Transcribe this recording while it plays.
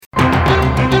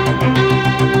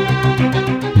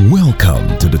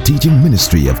Welcome to the teaching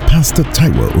ministry of Pastor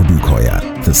Taiwo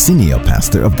Odukoya, the senior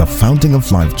pastor of the Fountain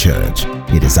of Life Church.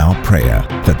 It is our prayer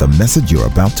that the message you're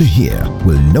about to hear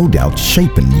will no doubt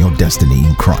shape your destiny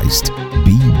in Christ.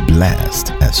 Be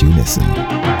blessed as you listen.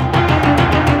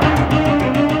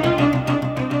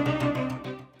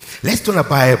 Let's turn our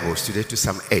Bibles today to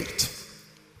Psalm 8.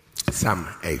 Psalm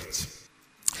 8.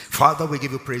 Father, we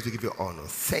give you praise, we give you honor.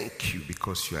 Thank you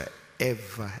because you are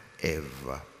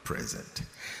ever present.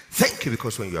 Thank you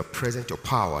because when you are present, your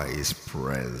power is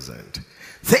present.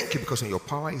 Thank you because when your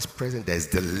power is present, there is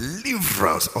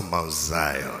deliverance on Mount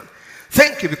Zion.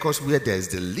 Thank you because where there is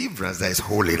deliverance, there is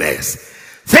holiness.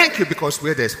 Thank you because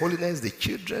where there is holiness, the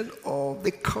children of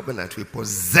the covenant will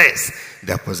possess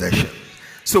their possession.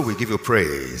 So we give you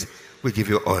praise, we give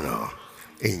you honor.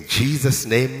 In Jesus'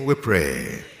 name we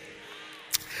pray.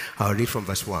 I'll read from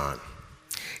verse 1.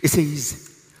 It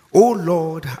says, O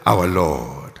Lord, our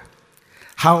Lord,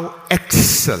 how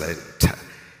excellent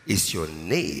is your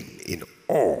name in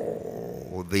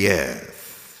all the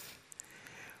earth.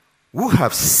 Who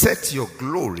have set your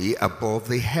glory above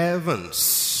the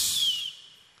heavens.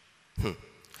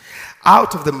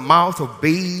 Out of the mouth of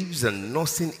babes and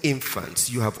nursing infants,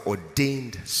 you have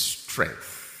ordained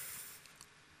strength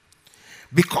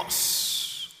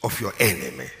because of your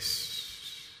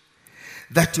enemies,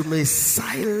 that you may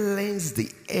silence the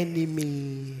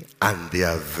enemy and the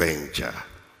avenger.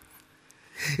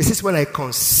 It says, when I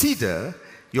consider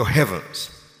your heavens,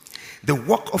 the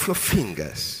work of your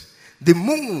fingers, the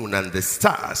moon and the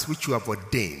stars which you have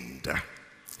ordained,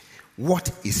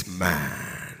 what is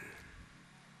man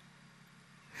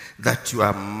that you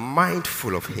are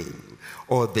mindful of him,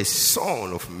 or the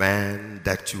son of man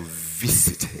that you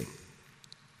visit him?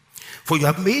 For you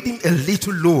have made him a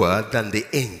little lower than the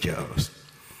angels,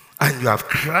 and you have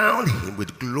crowned him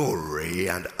with glory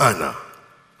and honor.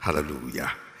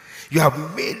 Hallelujah. You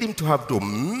have made him to have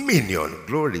dominion.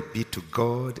 Glory be to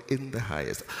God in the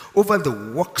highest. Over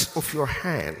the works of your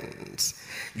hands,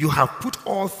 you have put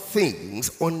all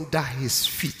things under his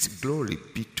feet. Glory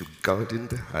be to God in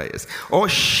the highest. All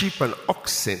sheep and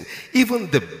oxen, even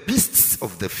the beasts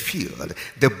of the field,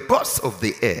 the birds of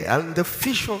the air, and the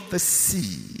fish of the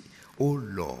sea. O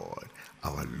Lord,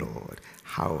 our Lord,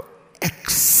 how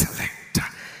excellent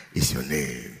is your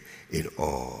name in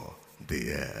all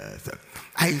the earth.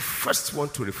 I first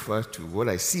want to refer to what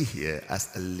I see here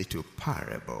as a little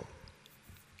parable.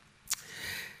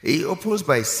 He opens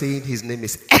by saying his name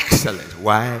is excellent.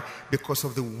 Why? Because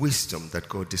of the wisdom that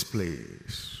God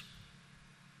displays.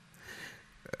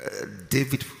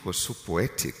 David was so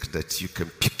poetic that you can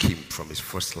pick him from his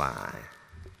first line.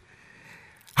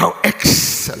 How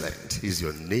excellent is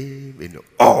your name in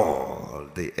all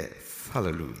the earth.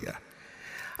 Hallelujah.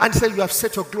 And he said, you have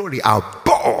set your glory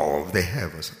above the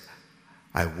heavens.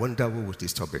 I wonder who will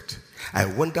disturb it. I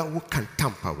wonder who can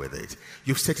tamper with it.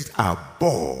 You've set it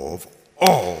above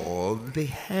all the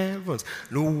heavens.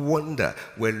 No wonder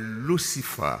when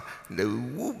Lucifer,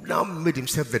 who now made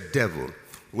himself the devil,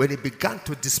 when he began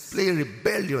to display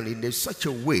rebellion in such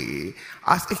a way,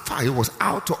 as in fact he was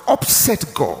out to upset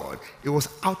God, he was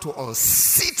out to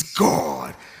unseat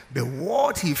God. But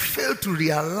what he failed to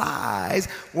realize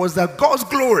was that God's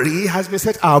glory has been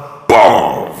set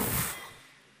above.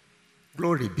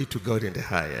 Glory be to God in the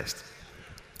highest.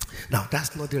 Now,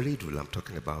 that's not the riddle I'm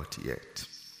talking about yet.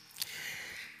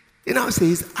 It now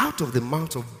says, out of the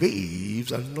mouth of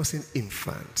babes and nursing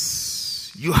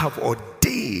infants, you have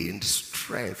ordained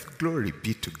strength. Glory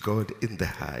be to God in the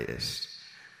highest.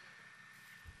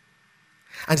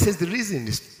 And it says the reason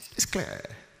is clear.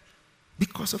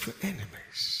 Because of your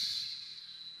enemies.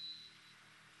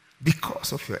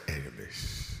 Because of your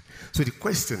enemies. So the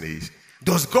question is,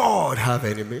 does God have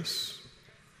enemies?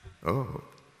 Oh.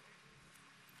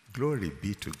 Glory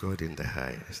be to God in the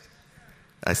highest.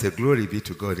 I say, glory be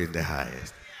to God in the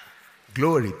highest.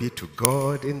 Glory be to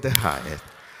God in the highest.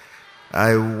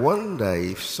 I wonder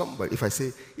if I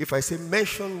say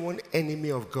mention one enemy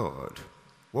of God,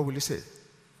 what will you say?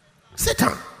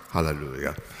 Satan.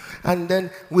 Hallelujah. And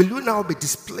then will you now be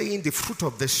displaying the fruit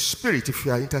of the Spirit if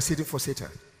you are interceding for Satan?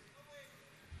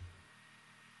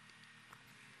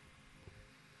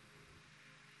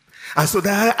 And so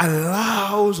that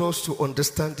allows us to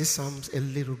understand these Psalms a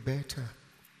little better.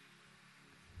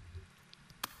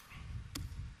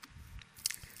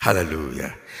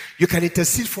 Hallelujah. You can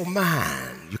intercede for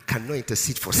man. You cannot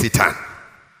intercede for Satan.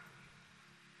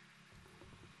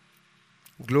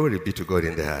 Glory be to God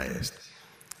in the highest.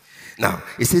 Now,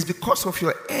 it says, because of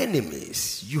your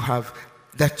enemies, you have,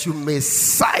 that you may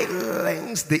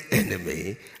silence the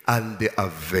enemy and the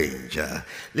avenger.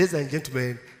 Ladies and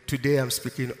gentlemen, Today I'm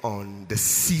speaking on the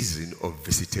season of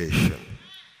visitation.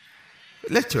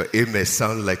 Let your amen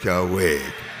sound like you're awake.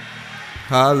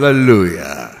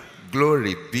 Hallelujah.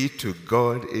 Glory be to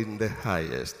God in the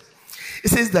highest.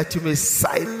 It says that you may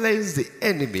silence the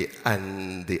enemy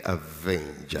and the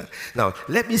avenger. Now,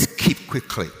 let me skip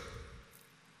quickly.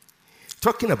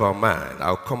 Talking about man,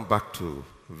 I'll come back to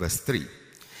verse 3. It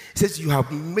says, you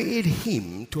have made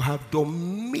him to have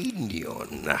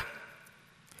dominion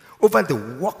over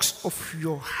the works of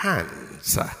your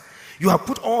hands. You have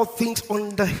put all things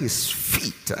under his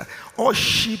feet, all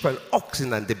sheep and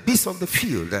oxen and the beasts of the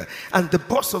field, and the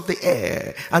birds of the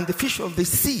air, and the fish of the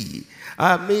sea.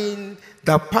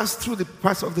 That pass through the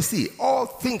paths of the sea. All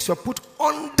things are put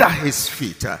under his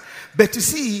feet. But you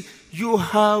see, you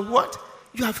have what?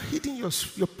 You have hidden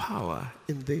your power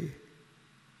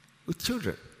with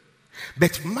children.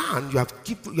 But man, you have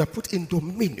put in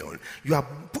dominion. You have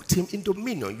put him in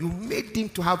dominion. You made him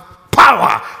to have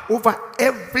power over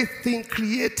everything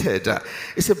created.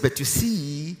 He said, but you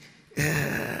see,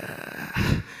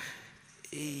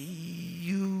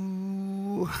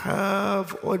 you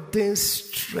have ordained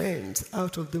strength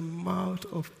out of the mouth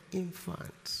of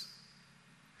infants.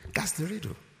 That's the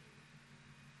riddle.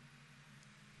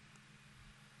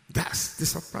 That's the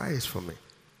surprise for me.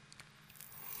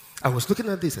 I was looking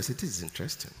at this, I said, this is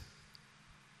interesting.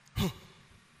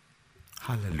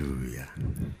 Hallelujah.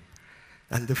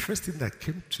 And the first thing that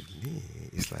came to me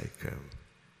is like,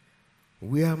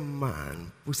 where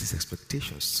man puts his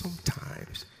expectations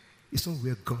sometimes, it's not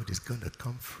where God is going to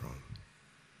come from.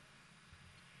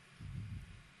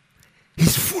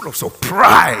 He's full of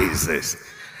surprises.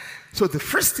 So the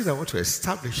first thing I want to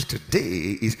establish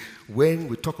today is when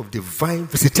we talk of divine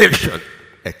visitation,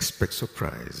 expect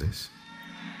surprises.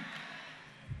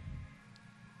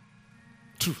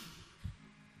 True.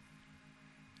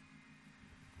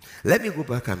 Let me go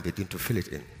back and begin to fill it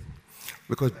in.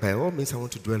 Because by all means, I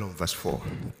want to dwell on verse 4.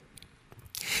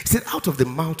 He said, out of the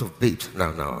mouth of babes.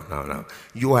 Now.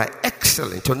 You are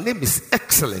excellent. Your name is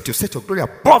excellent. You set your glory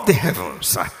above the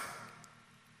heavens.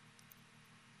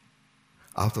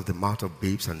 Out of the mouth of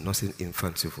babes and nursing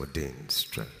infants you've ordained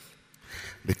strength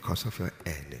because of your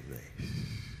enemies.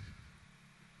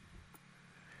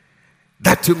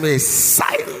 That you may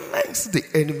silence the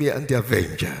enemy and the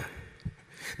avenger.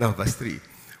 Now verse 3.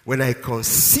 When I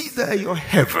consider your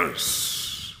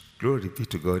heavens, glory be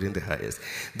to God in the highest,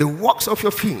 the works of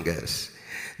your fingers,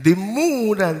 the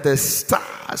moon and the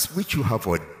stars which you have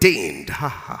ordained,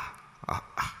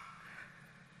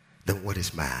 then what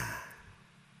is man?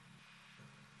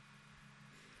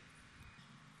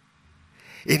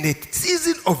 In a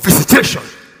season of visitation,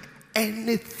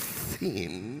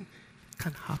 anything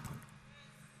can happen.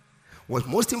 What's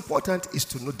most important is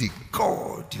to know the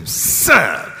God you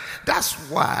serve. That's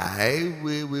why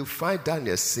we will find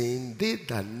Daniel saying, they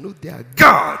that know their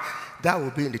God, that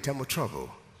will be in the time of trouble.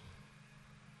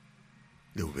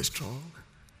 They will be strong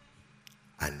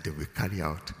and they will carry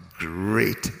out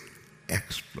great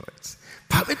exploits.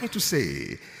 Permit me to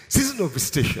say, season of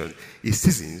visitation is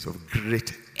seasons of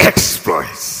great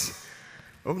exploits.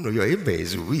 Oh no, your amen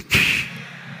is weak.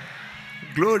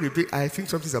 Glory be, I think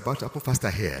something's about to happen faster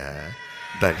here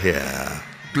than here.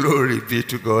 Glory be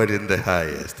to God in the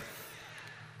highest.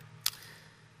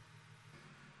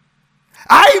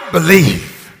 I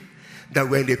believe that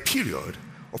we're in a period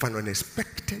of an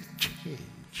unexpected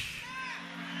change.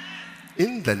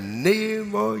 In the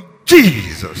name of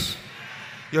Jesus.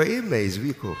 Your amen is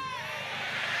weak.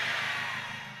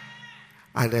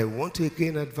 And I want to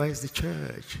again advise the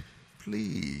church,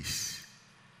 please,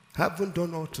 having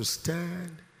done all to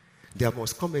stand, there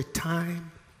must come a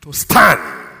time to stand.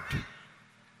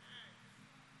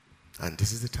 And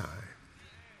this is the time.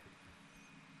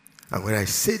 And when I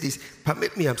say this,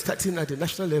 permit me, I'm starting at the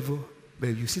national level, but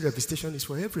you see the visitation is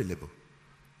for every level.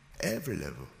 Every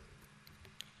level.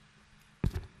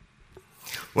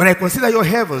 When I consider your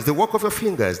heavens, the work of your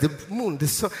fingers, the moon, the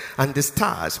sun, and the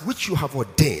stars, which you have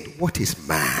ordained, what is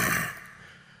man?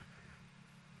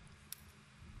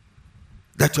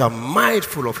 That you are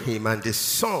mindful of him, and the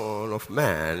Son of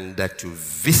Man, that you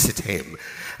visit him.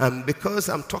 And because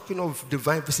I'm talking of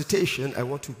divine visitation, I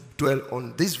want to dwell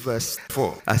on this verse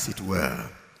 4, as it were.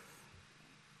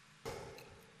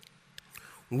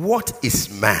 What is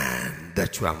man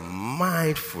that you are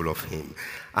mindful of him?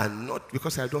 And not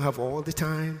because I don't have all the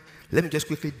time. Let me just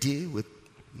quickly deal with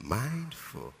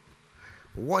mindful.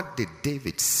 What did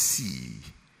David see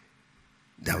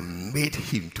that made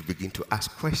him to begin to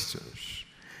ask questions?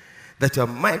 That you are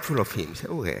mindful of him. Say,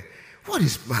 okay, what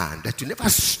is man that you never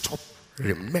stop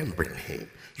remembering him?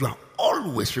 You are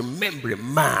always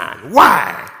remembering man.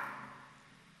 Why?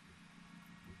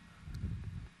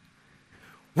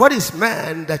 What is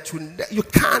man that you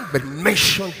can't but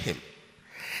mention him?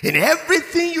 In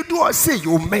everything you do or say,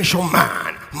 you mention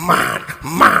man, man,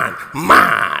 man,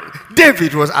 man.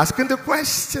 David was asking the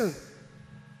question.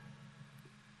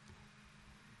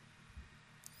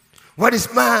 What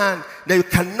is man that you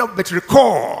cannot but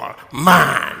recall?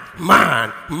 Man,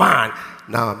 man, man.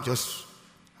 Now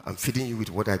I'm feeding you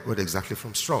with what I got exactly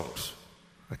from Strong's.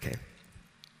 Okay.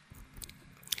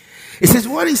 It says,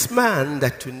 what is man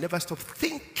that you never stop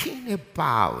thinking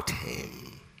about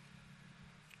him?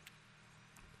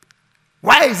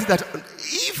 Why is it that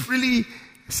if really,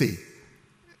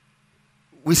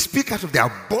 we speak out of the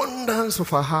abundance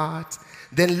of our heart,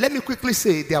 then let me quickly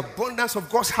say the abundance of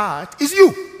God's heart is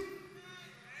you.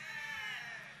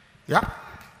 Yeah.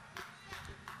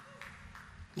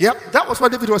 Yep, that was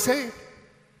what David was saying.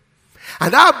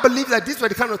 And I believe that these were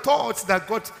the kind of thoughts that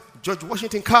got George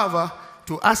Washington Carver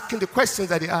to ask him the questions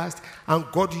that he asked, and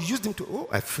God used him to,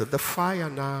 I feel the fire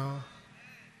now.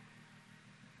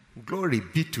 Glory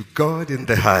be to God in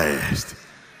the highest.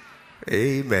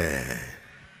 Amen.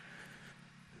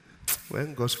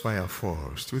 When God's fire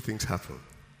falls, two things happen.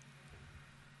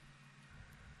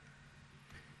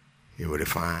 He will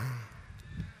refine,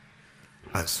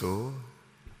 and so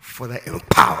further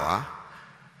empower,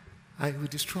 and he will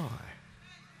destroy.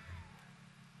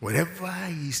 Whatever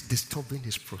is disturbing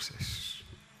his process,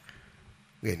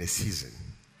 we're in a season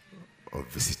of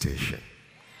visitation.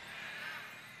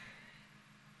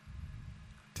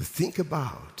 To think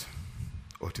about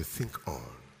or to think on.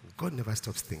 God never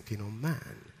stops thinking on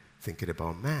man, thinking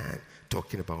about man,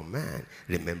 talking about man,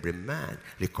 remembering man,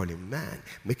 recalling man,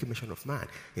 making mention of man.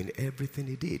 In everything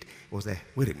he did, it was like,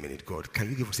 wait a minute, God, can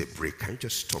you give us a break? Can you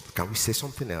just stop? Can we say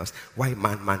something else? Why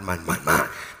man, man, man, man, man?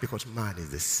 Because man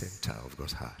is the center of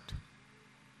God's heart.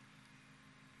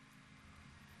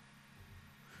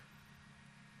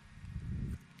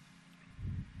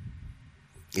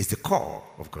 It's the core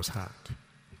of God's heart.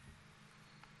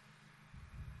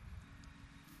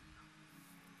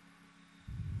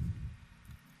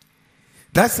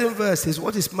 That same verse says,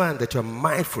 what is man that you are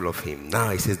mindful of him?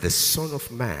 Now it says, the Son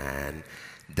of Man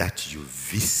that you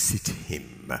visit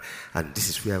him. And this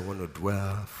is where I want to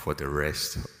dwell for the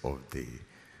rest of the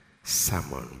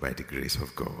sermon by the grace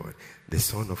of God. The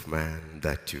Son of Man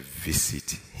that you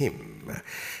visit him.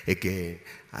 Again,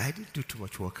 I didn't do too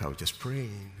much work. I was just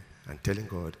praying and telling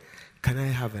God, can I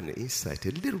have an insight,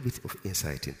 a little bit of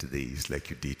insight into this, like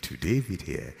you did to David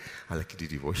here, and like you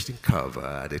did in Washington Carver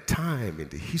at a time in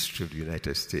the history of the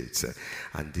United States,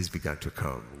 and this began to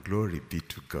come. Glory be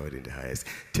to God in the highest.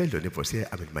 Tell your neighbor, say,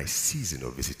 I'm in my season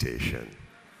of visitation.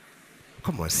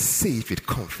 Come on, say it with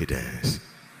confidence.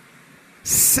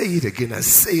 Say it again and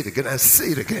say it again and say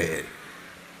it again.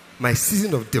 My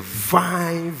season of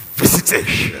divine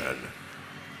visitation.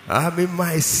 I'm in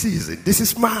my season. This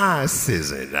is my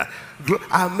season.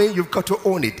 I mean, you've got to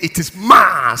own it. It is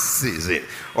my season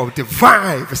of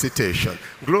divine visitation.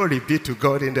 Glory be to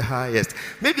God in the highest.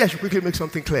 Maybe I should quickly make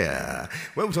something clear.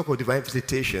 When we talk about divine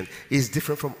visitation, it's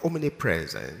different from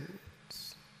omnipresence.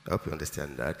 I hope you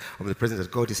understand that. Omnipresence,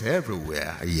 that God is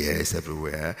everywhere. Yes,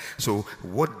 everywhere. So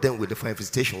what then with divine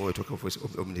visitation when we talk about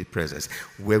omnipresence?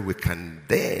 Where we can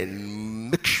then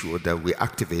make sure that we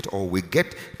activate or we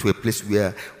get to a place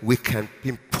where we can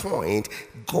pinpoint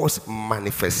God's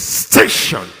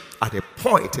manifestation at a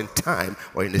point in time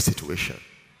or in a situation.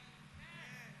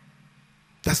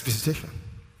 That's visitation.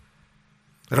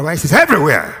 Otherwise, it's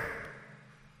everywhere.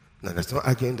 No, that's not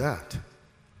arguing that.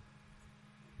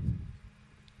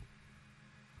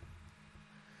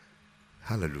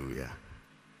 Hallelujah.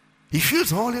 He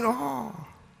feels all in all.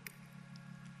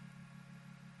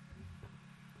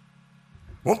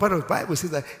 One part of the Bible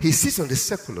says that he sits on the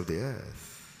circle of the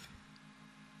earth.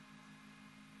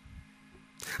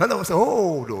 And I was like,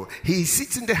 oh no, he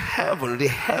sits in the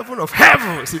heaven of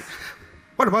heavens.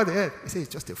 What about the earth? He says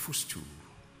it's just a footstool.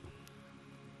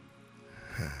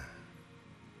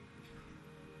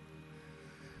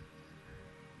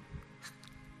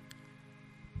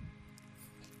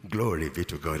 Glory be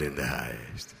to God in the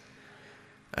highest.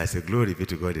 I say, glory be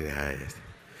to God in the highest.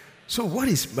 So what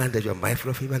is man that you are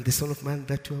mindful of him, and the Son of Man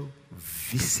that you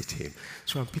visit him?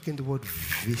 So I'm picking the word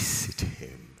visit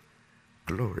him.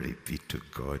 Glory be to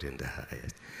God in the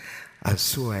highest. And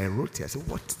so I wrote here, I said,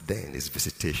 what then is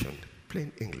visitation?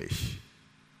 Plain English.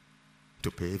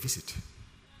 To pay a visit.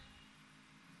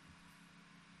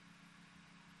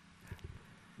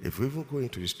 If we even go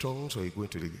into the Strong's or you go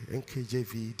into the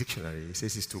NKJV dictionary, it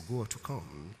says it's to go or to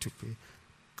come, to pay.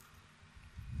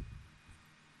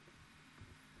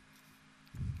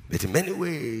 But in many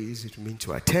ways, it means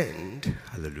to attend,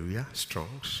 hallelujah,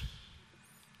 Strong's,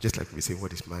 Just like we say,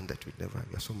 what is man that we never,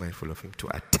 we are so mindful of him. To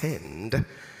attend,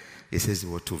 it says,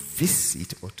 or to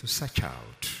visit or to search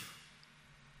out.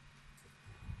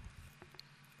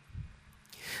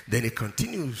 Then it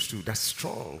continues to, that's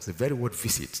strong, the very word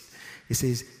visit. It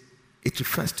says, it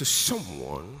refers to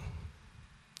someone,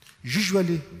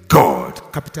 usually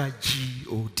God, capital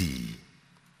G-O-D,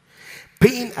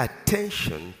 paying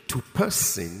attention to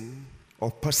person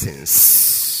or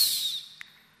persons,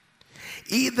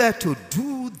 either to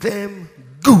do them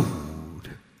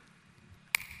good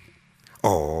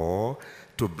or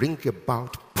to bring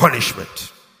about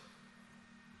punishment.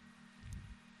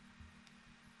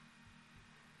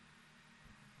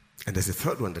 And there's a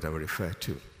third one that I will refer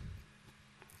to.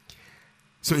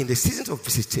 So in the seasons of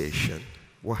visitation,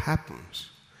 what happens?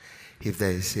 If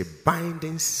there is a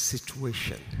binding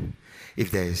situation, if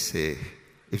there's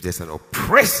an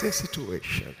oppressive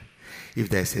situation, if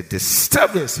there's a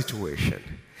disturbing situation,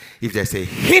 if there's a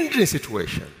hindering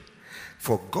situation,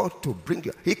 for God to bring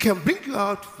you, He can bring you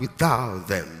out without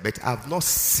them, but I've not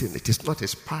seen it. It's not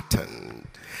His pattern.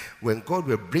 When God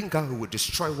will bring out, He will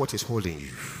destroy what is holding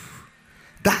you.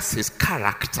 That's His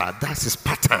character. That's His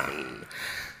pattern.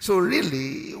 So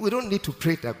really, we don't need to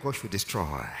pray that God should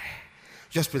destroy.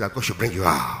 Just pray that God should bring you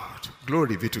out.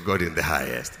 Glory be to God in the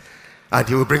highest. And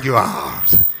He will bring you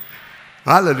out.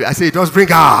 Hallelujah. I say He does bring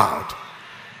out.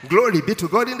 Glory be to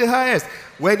God in the highest.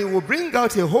 When He will bring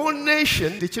out a whole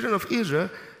nation, the children of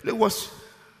Israel, it was,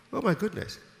 oh my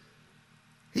goodness.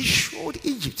 He showed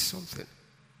Egypt something.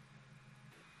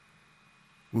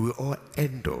 We will all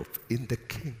end up in the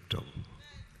kingdom.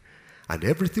 And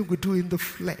everything we do in the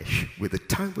flesh, with the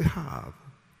time we have,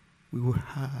 we will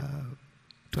have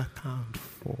to account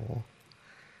for.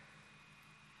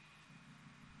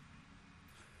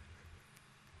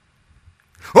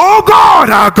 Oh God,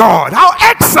 our God, how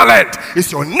excellent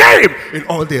is your name in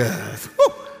all the earth.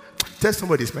 Woo. Tell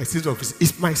somebody it's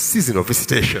my season of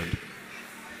visitation.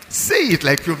 Say it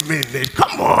like you mean it.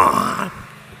 Come on.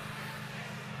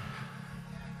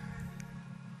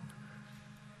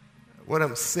 What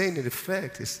I'm saying in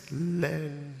effect is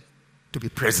learn to be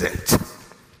present.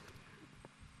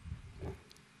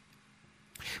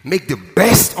 Make the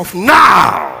best of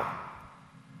now.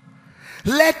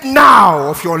 Let now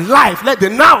of your life, let the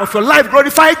now of your life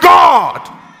glorify God.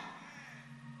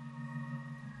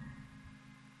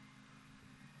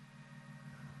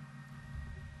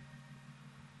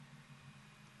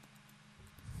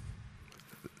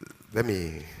 Let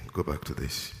me go back to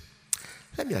this.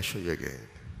 Let me assure you again.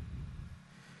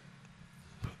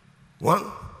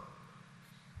 One,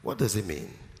 what does it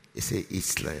mean? It's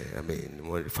like,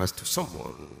 when it refers to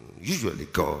someone, usually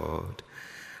God,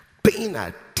 paying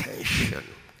attention,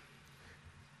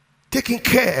 taking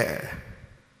care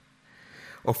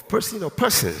of person or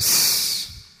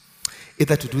persons,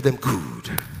 either to do them good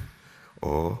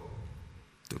or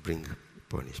to bring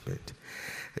punishment.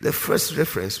 The first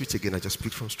reference, which again I just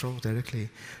picked from Strong directly,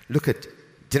 look at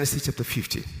Genesis chapter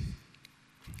 50.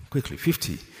 Quickly,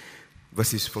 50.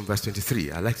 Verses from verse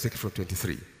 23. I like to take it from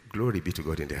 23. Glory be to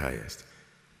God in the highest.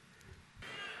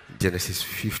 Genesis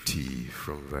 50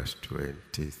 from verse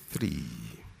 23.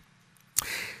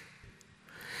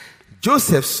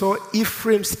 Joseph saw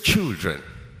Ephraim's children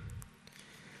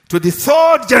to the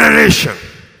third generation.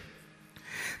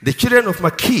 The children of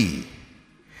Machir,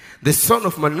 the son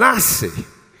of Manasseh,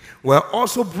 were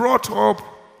also brought up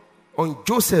on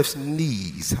Joseph's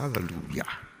knees. Hallelujah.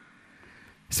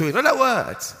 So in other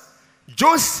words,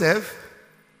 Joseph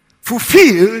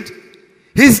fulfilled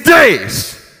his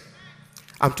days.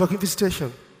 I'm talking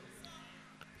visitation.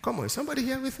 Come on, is somebody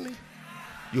here with me?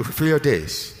 You fulfill your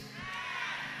days.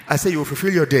 I say you will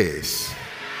fulfill your days.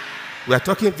 We are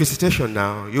talking visitation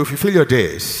now. You will fulfill your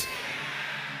days.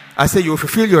 I say you will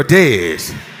fulfill your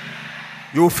days.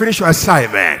 You will finish your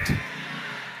assignment.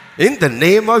 In the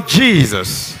name of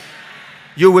Jesus,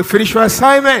 you will finish your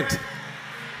assignment.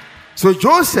 So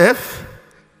Joseph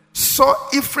saw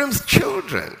Ephraim's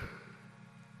children,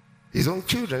 his own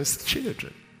children's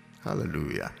children.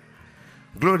 Hallelujah.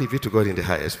 Glory be to God in the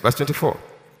highest. Verse 24.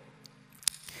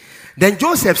 Then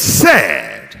Joseph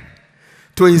said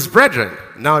to his brethren,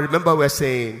 now remember we're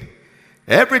saying,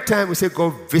 every time we say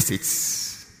God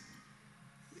visits,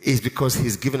 is because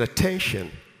He's given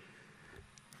attention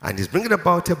and He's bringing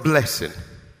about a blessing.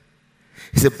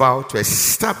 He's about to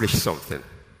establish something.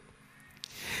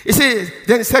 Then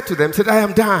he said to them, he said, I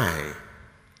am dying.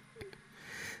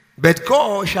 But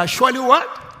God shall surely what?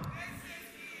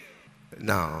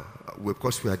 Now, of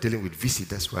course, we are dealing with visit.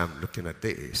 That's why I'm looking at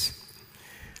this.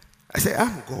 I said,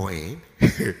 I'm going.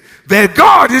 But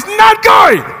God is not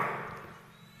going.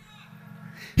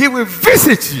 He will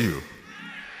visit you.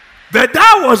 But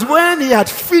that was when he had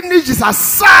finished his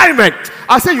assignment.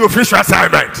 I said, you finish your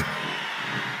assignment.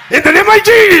 In the name of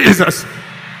Jesus.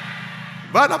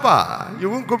 Barnabas, you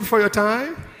won't go before your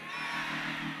time.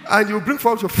 And you bring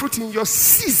forth your fruit in your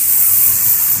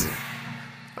season.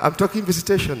 I'm talking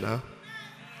visitation now.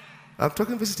 I'm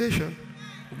talking visitation.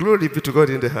 Glory be to God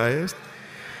in the highest.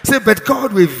 Say, but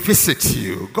God will visit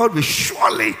you. God will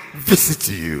surely visit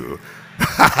you.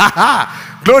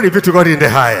 Glory be to God in the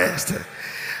highest.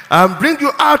 And bring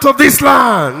you out of this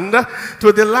land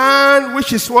to the land which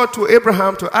he swore to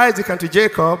Abraham, to Isaac, and to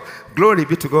Jacob. Glory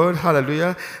be to God.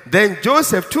 Hallelujah. Then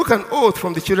Joseph took an oath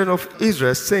from the children of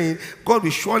Israel, saying, God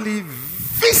will surely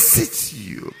visit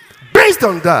you. Based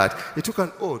on that, he took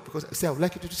an oath because I said, I would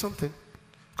like you to do something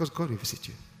because God will visit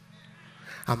you.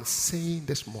 I'm saying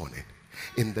this morning,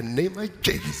 in the name of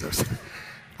Jesus,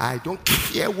 I don't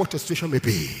care what your situation may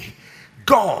be,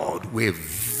 God will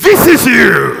visit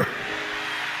you.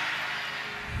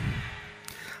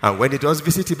 And when he does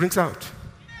visit, he brings out.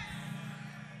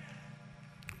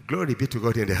 Glory be to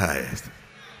God in the highest.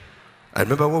 I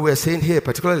remember what we are saying here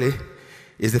particularly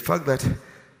is the fact that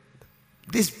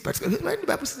this particular, when the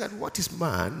Bible says that what is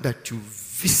man that you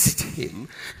visit him,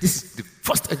 this is the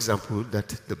first example that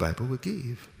the Bible will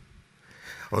give.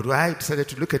 Although I decided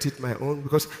to look at it my own,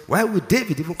 because why would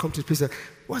David even come to the place that,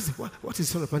 what is the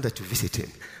Son of Man that you visit him?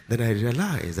 Then I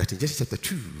realized that in Genesis chapter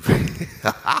 2,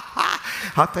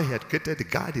 after he had created the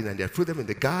garden and they had put them in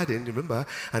the garden, remember,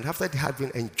 and after they had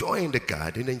been enjoying the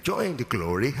garden, enjoying the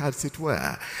glory, as it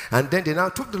were, and then they now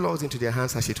took the laws into their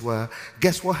hands, as it were,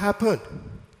 guess what happened?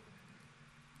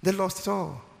 They lost it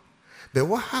all. But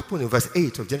what happened in verse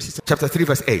 8 of Genesis chapter 3,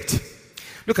 verse 8?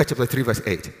 Look at chapter 3, verse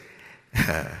 8.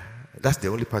 That's the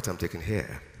only part I'm taking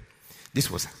here. This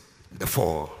was the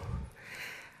fall.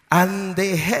 And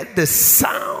they heard the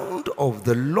sound of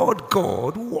the Lord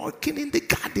God walking in the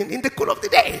garden in the cool of the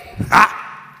day.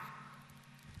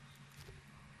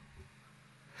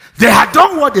 They had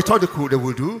done what they thought they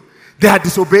would do. They had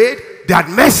disobeyed. They had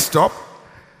messed up.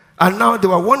 And now they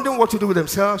were wondering what to do with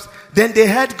themselves. Then they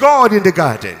heard God in the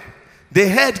garden. They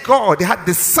heard God. They had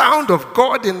the sound of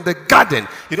God in the garden.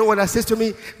 You know what that says to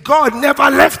me? God never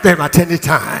left them at any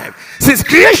time. Since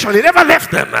creation, he never left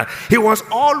them. He was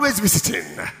always visiting.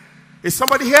 Is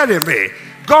somebody hearing me?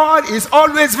 God is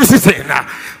always visiting.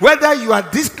 Whether you are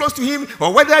this close to him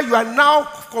or whether you are now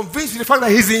convinced with the fact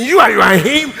that he's in you and you are in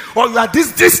him, or you are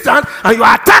this distant and you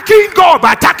are attacking God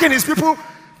by attacking his people,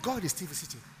 God is still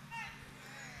visiting.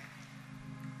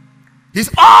 He's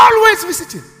always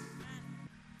visiting.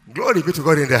 Glory be to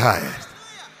God in the highest.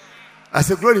 I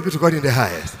said, glory be to God in the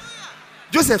highest.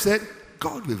 Joseph said,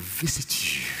 God will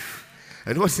visit you.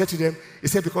 And what he said to them, he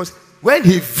said, because when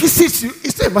he visits you,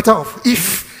 it's not a matter of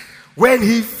if. When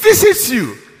he visits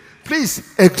you,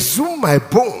 please exhume my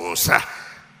bones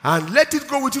and let it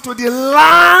go with you to the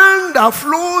land that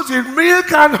flows with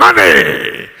milk and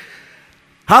honey.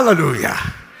 Hallelujah.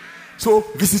 So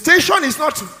visitation is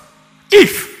not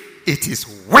if, it is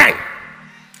when.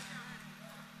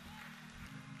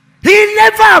 He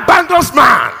never abandons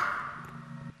man.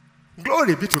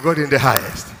 Glory be to God in the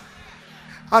highest.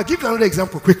 I'll give you another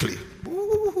example quickly.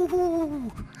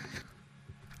 Ooh.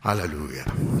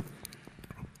 Hallelujah.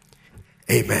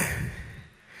 Amen.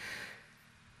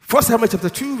 1 Samuel chapter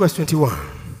 2, verse 21.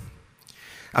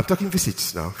 I'm talking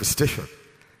visits now, visitation.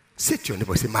 Say to your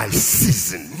neighbor, say, my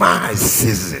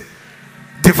season,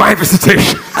 divine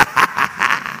visitation.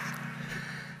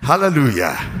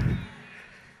 Hallelujah.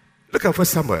 Look at 1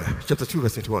 Samuel chapter 2,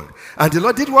 verse 21. And the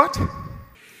Lord did what?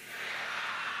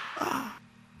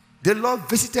 The Lord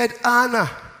visited Anna,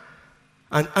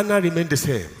 and Anna remained the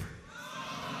same.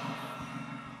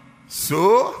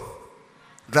 So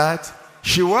that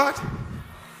she what?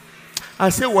 I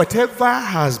say, whatever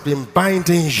has been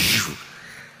binding you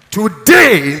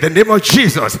today in the name of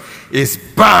Jesus is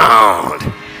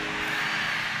bound.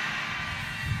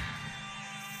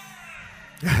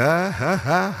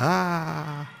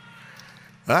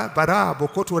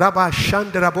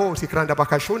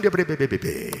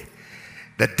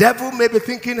 The devil may be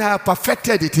thinking, I have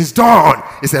perfected it, it's done.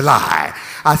 It's a lie.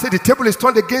 I say the table is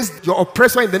turned against your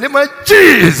oppressor in the name of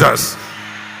Jesus.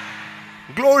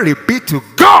 Glory be to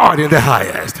God in the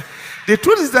highest. The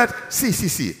truth is that,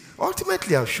 see.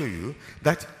 Ultimately, I'll show you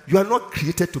that you are not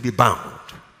created to be bound.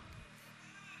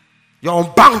 You're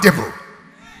unboundable.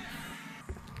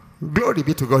 Glory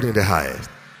be to God in the highest.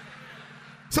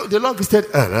 So the Lord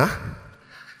visited Anna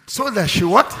so that she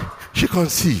what? She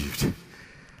conceived.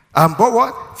 And bore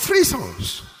what? 3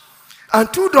 sons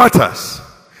and 2 daughters.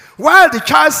 While the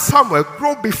child Samuel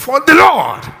grew before the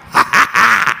Lord.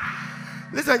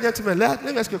 Ladies and gentlemen, let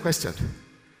me ask you a question.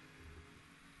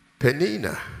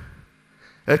 Penina,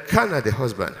 Elkanah the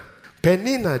husband,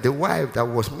 Penina the wife that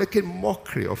was making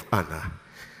mockery of Anna.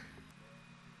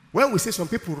 When we say some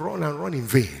people run and run in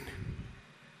vain,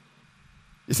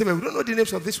 you say, but we don't know the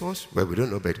names of these ones. Well, we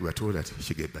don't know, but we are told that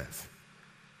she gave birth.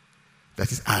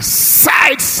 That is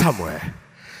aside somewhere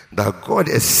that God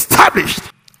established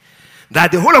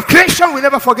that the whole of creation will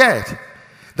never forget,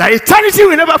 that eternity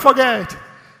will never forget.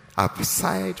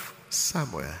 Aside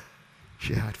somewhere,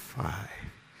 she had 5.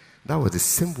 That was the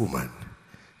same woman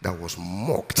that was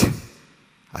mocked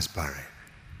as barren.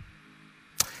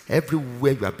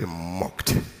 Everywhere you have been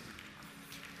mocked,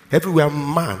 everywhere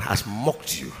man has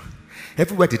mocked you,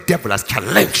 everywhere the devil has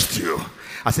challenged you,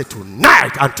 I said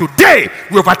tonight and today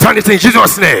we overturn it in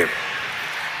Jesus' name.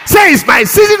 Say, it's my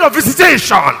season of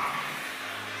visitation.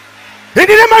 In the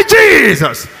name of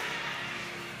Jesus.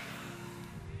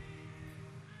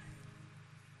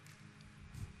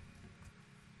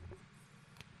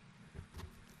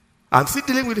 I'm still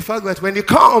dealing with the fact that when he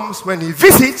comes, when he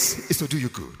visits, it's to do you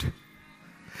good.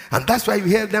 And that's why you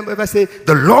hear them ever say,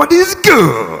 the Lord is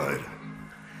good.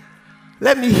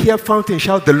 Let me hear Fountain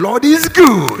shout, the Lord is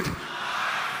good.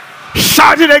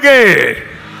 Shout it again.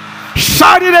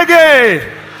 Shout it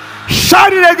again.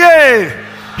 Shout it again.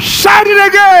 Shout it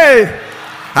again.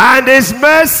 And his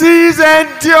mercies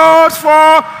endures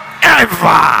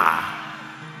forever.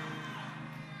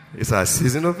 It's our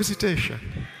season of visitation.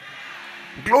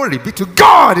 Glory be to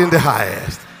God in the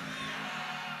highest.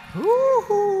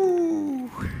 Woo-hoo.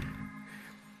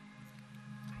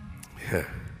 Yeah.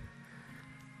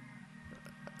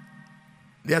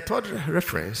 The third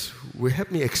reference will help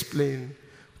me explain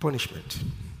punishment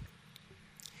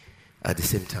at the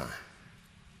same time.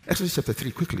 Exodus chapter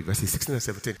 3, quickly, verses 16 and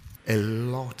 17. A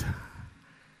lot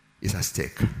is at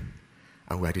stake,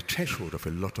 and we're at the threshold of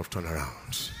a lot of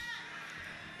turnarounds.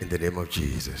 In the name of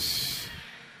Jesus.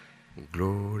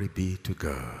 Glory be to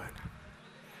God.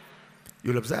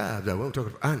 You'll observe that when we talk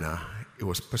of Anna, it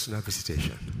was personal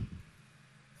visitation.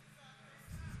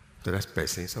 So that's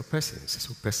persons or persons.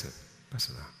 So personal.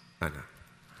 Anna.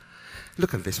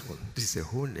 Look at this one. This is a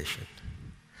whole nation.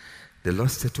 The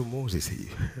Lord said to Moses, he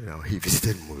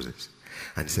visited Moses,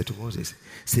 and he said to Moses,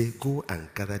 say, go and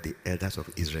gather the elders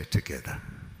of Israel together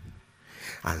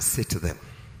and say to them,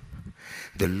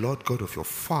 the Lord God of your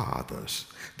fathers,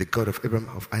 the God of Abraham,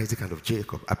 of Isaac, and of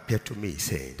Jacob, appeared to me,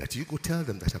 saying that you go tell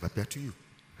them that I have appeared to you,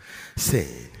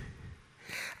 saying,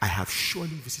 I have surely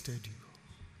visited you.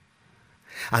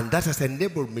 And that has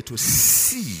enabled me to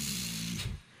see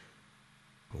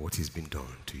what has been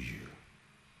done to you.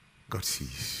 God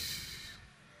sees.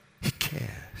 He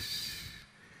cares.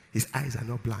 His eyes are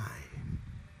not blind.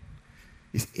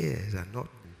 His ears are not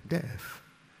deaf.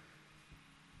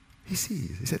 He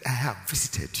sees. He said, I have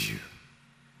visited you.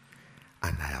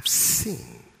 And I have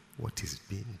seen what is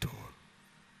being done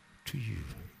to you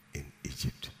in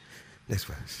Egypt. Next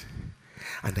verse.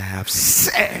 And I have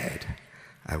said,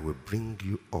 I will bring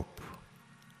you up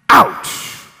out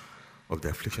of the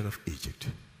affliction of Egypt.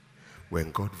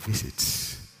 When God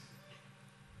visits,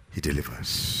 he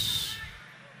delivers.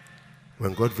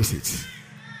 When God visits,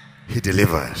 he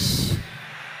delivers.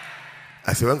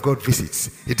 I say, when God visits,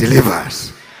 he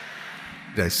delivers.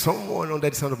 There's someone under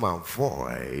the sound of my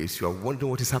voice. You are wondering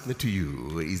what is happening to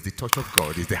you. Is the touch of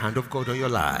God, is the hand of God on your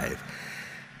life.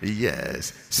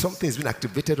 Yes, something has been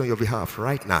activated on your behalf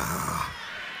right now.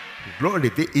 Glory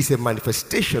be, is a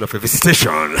manifestation of a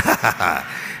visitation.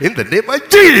 In the name of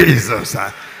Jesus.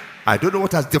 I don't know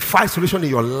what has defied solution in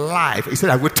your life. He said,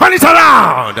 I will turn it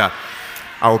around.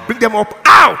 I will bring them up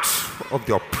out of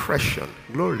the oppression.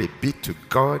 Glory be to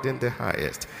God in the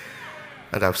highest.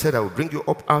 And I've said, I will bring you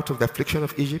up out of the affliction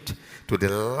of Egypt to the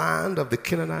land of the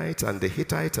Canaanites and the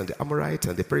Hittites and the Amorites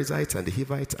and the Perizzites and the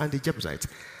Hivites and the Jebusites.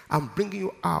 I'm bringing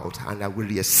you out and I will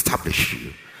reestablish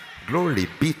you. Glory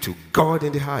be to God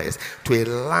in the highest, to a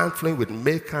land flowing with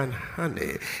milk and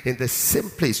honey, in the same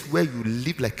place where you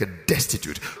live like a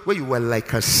destitute, where you were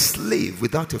like a slave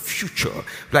without a future,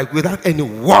 like without any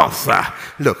worth.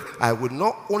 Look, I will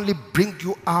not only bring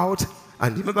you out,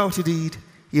 and remember what he did?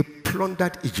 He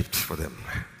plundered Egypt for them.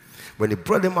 When he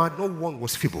brought them out, no one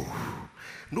was feeble.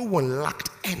 No one lacked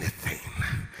anything.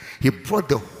 He brought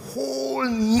the whole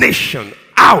nation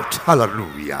out.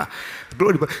 Hallelujah.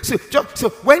 Glory. So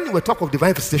when we talk of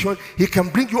divine visitation, he can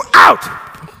bring you out.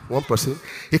 One person.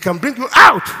 He can bring you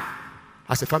out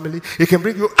as a family. He can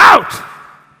bring you out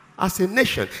as a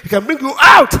nation. He can bring you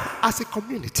out as a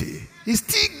community. He's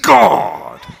still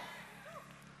God.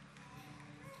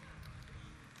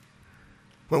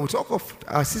 When we talk of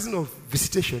our season of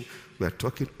visitation, we are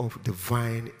talking of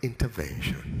divine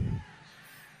intervention.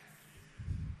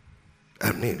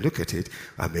 I mean, look at it.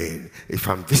 I mean, if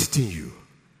I'm visiting you,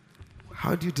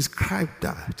 how do you describe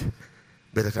that?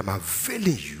 But that I'm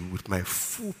availing you with my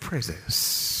full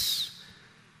presence.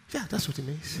 Yeah, that's what it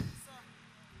means.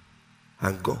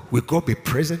 And God, will God be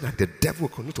present and the devil will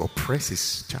continue to oppress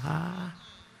his child?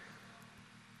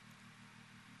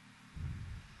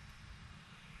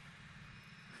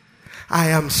 I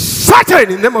am certain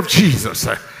in the name of Jesus.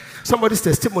 Somebody's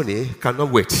testimony cannot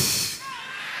wait.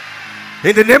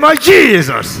 In the name of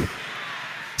Jesus.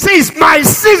 Say, it's my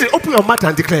season. Open your mouth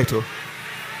and declare it.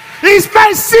 It's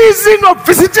my season of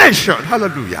visitation.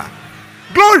 Hallelujah.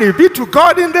 Glory be to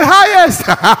God in the highest.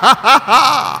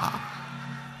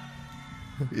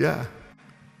 Yeah.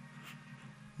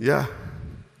 Yeah.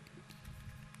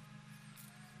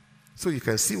 So you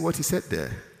can see what he said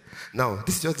there. Now,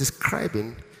 this is just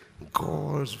describing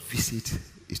God's visit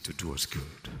is to do us good.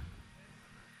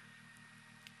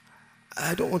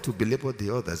 I don't want to belabor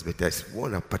the others, but there's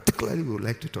one I particularly would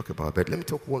like to talk about. But let me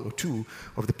talk one or two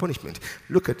of the punishment.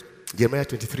 Look at Jeremiah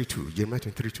 23:2. Jeremiah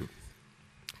 23:2.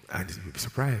 And you'll be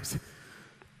surprised.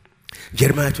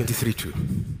 Jeremiah 23:2.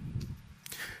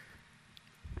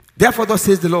 Therefore, thus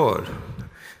says the Lord,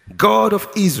 God of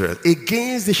Israel,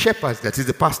 against the shepherds, that is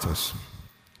the pastors,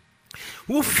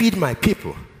 who feed my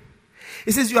people.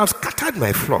 He says, you have scattered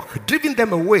my flock, driven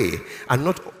them away, and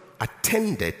not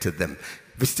attended to them.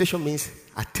 Visitation means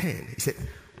attend. He said,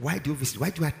 why do you visit? Why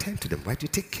do you attend to them? Why do you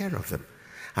take care of them?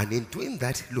 And in doing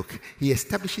that, look, he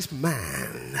establishes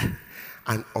man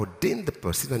and ordained the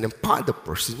person and empowered the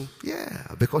person.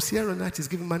 Yeah, because here on earth he's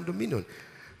given man dominion.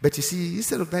 But you see,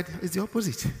 instead of that, it's the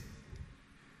opposite.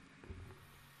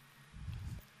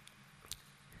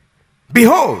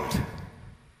 Behold,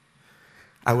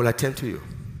 I will attend to you.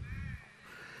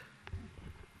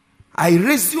 I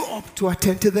raise you up to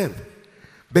attend to them.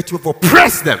 But you've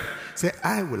oppressed them. Say,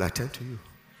 I will attend to you.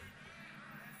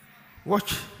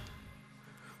 Watch.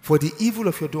 For the evil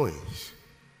of your doings.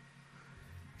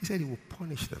 He said he will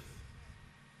punish them.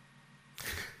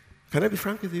 Can I be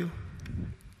frank with you?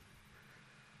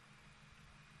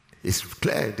 It's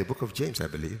clear in the book of James, I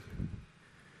believe.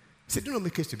 He said, do not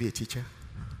make haste to be a teacher.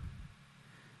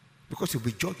 Because you'll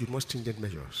be judged with more stringent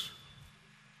measures.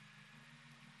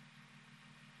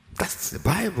 That's the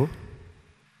Bible.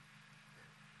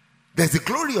 There's the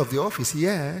glory of the office,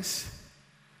 yes.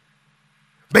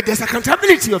 But there's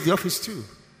accountability of the office too.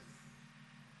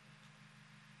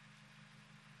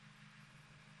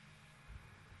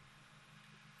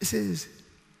 It says,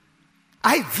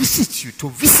 I visit you to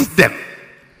visit them.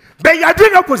 But you are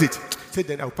doing the opposite. Say,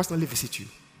 then I will personally visit you.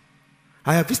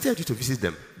 I have visited you to visit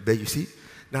them. But you see,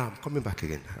 now I'm coming back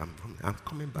again. I'm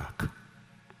coming back.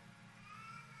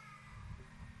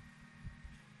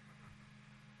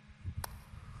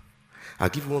 I'll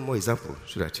give you one more example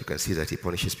so that you can see that he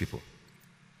punishes people.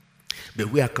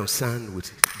 But we are concerned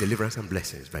with deliverance and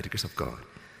blessings by the grace of God.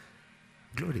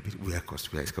 Glory be to God.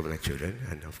 We are his covenant children.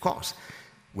 And of course,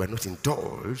 we are not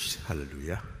indulged.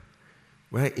 Hallelujah.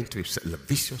 We are into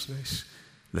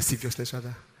lasciviousness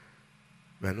rather.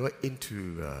 We are not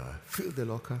into fill the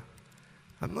locker.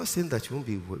 I'm not saying that you won't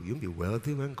be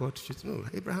wealthy when God should. No,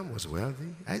 Abraham was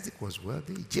wealthy. Isaac was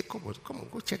wealthy. Jacob was. Come on,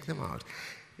 go check them out.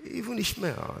 Even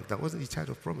Ishmael, that wasn't the child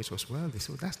of promise, was wealthy.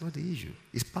 So that's not the issue.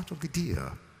 It's part of the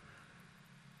deal.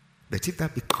 But if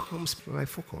that becomes my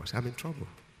focus, I'm in trouble.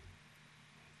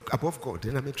 Above God,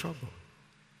 then I'm in trouble.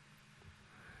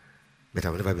 But I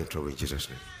will never be in trouble in Jesus'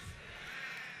 name.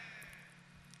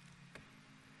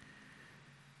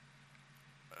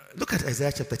 Look at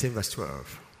Isaiah chapter 10, verse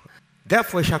 12.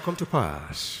 Therefore it shall come to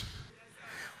pass,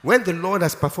 when the Lord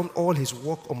has performed all his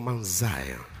work on Mount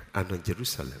Zion and on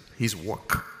Jerusalem, his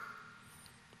work,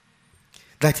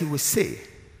 that he will say,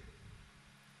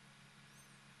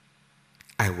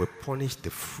 I will punish the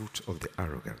fruit of the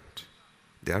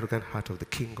arrogant heart of the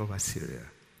king of Assyria,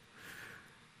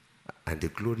 and the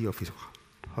glory of his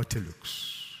haughty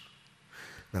looks.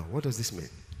 Now, what does this mean?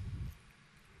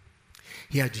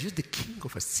 He had used the king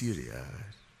of Assyria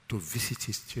to visit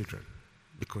his children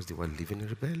because they were living in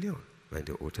rebellion when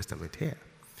the Old Testament here.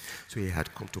 So he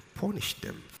had come to punish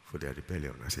them for their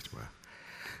rebellion, as it were.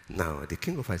 Now, the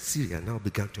king of Assyria now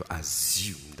began to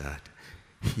assume that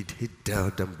he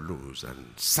dealt them blows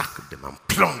and sacked them and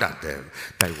plundered them.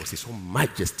 That it was his own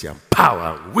majesty and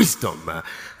power and wisdom.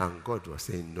 And God was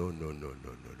saying, no.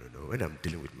 When I'm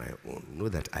dealing with my own, know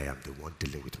that I am the one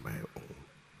dealing with my own.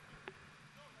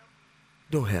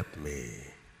 Don't help me.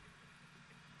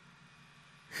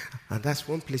 And that's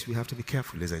one place we have to be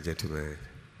careful, ladies and gentlemen.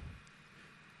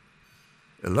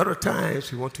 A lot of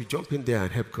times we want to jump in there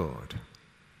and help God.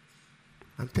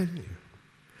 I'm telling you.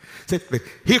 Said,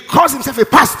 he calls himself a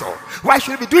pastor. Why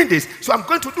should he be doing this? So I'm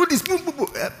going to do this.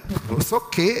 It's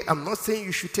okay. I'm not saying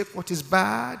you should take what is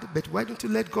bad, but why don't you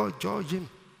let God judge him?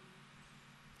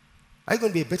 Are you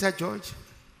going to be a better judge?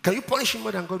 Can you punish him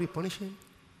more than God will punish him?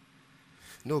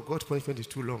 No, God's punishment is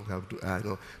too long.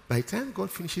 No. By the time God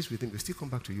finishes with him, he'll still come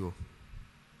back to you.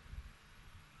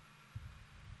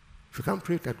 If you can't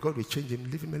pray that God will change him,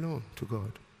 leave him alone to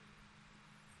God.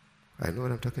 I know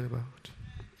what I'm talking about.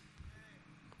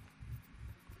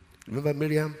 Remember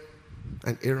Miriam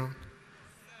and Aaron?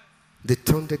 They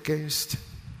turned against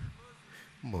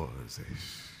Moses.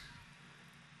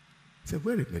 He said,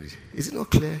 wait a minute. Is it not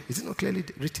clear? Is it not clearly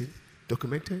written,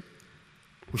 documented?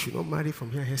 We should not marry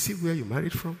from here. See where you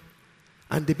married from.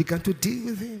 And they began to deal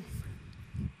with him.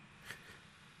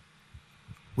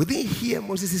 We didn't hear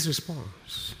Moses'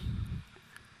 response.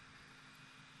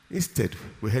 Instead,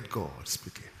 we heard God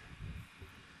speaking.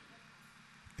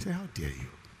 He said, how dare you?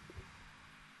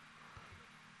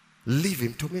 Leave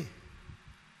him to me.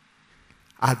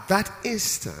 At that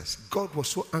instance, God was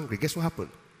so angry. Guess what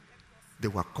happened? They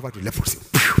were covered with leprosy.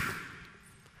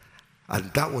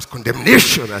 And that was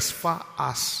condemnation as far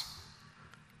as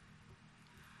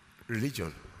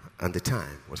religion and the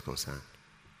time was concerned.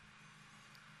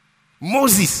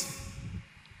 Moses,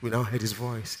 we now heard his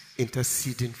voice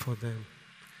interceding for them.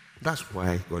 That's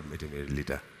why God made him a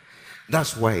leader.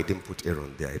 That's why he didn't put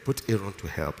Aaron there. He put Aaron to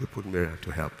help. He put Miriam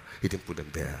to help. He didn't put them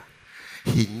there.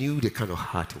 He knew the kind of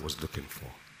heart he was looking for.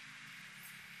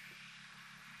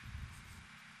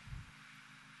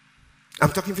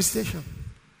 I'm talking visitation.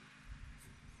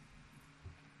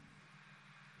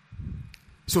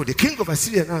 So the king of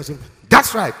Assyria now says,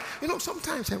 that's right. You know,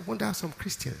 sometimes I wonder how some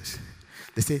Christians,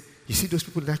 they say, you see those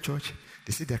people in that church,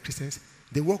 they say they're Christians,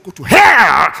 they won't go to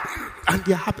hell, and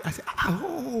they're happy. I say,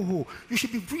 you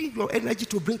should be bringing your energy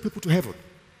to bring people to heaven.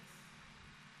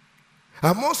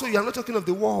 And also, you are not talking of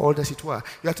the world, as it were.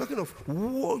 You are talking of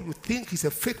what you think is a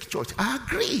fake church. I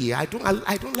agree. I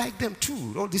don't like them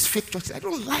too. All these fake churches, I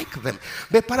don't like them.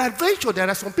 But peradventure, there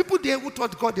are some people there who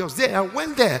thought God was there and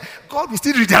went there. God will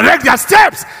still redirect their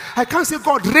steps. I can't say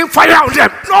God rain fire on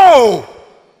them. No!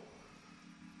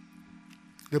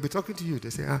 They'll be talking to you. They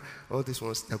say, all these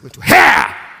ones, they're going to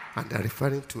hell. And they're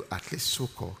referring to at least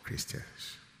so-called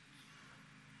Christians.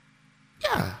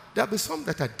 Yeah, there'll be some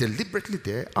that are deliberately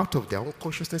there out of their own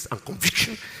consciousness and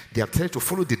conviction. They are trying to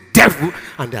follow the devil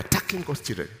and they're attacking God's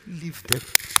children. Leave them.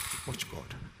 Watch God.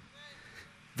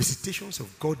 Visitations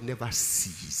of God never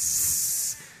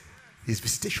cease. His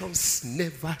visitations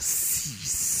never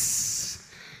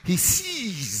cease. He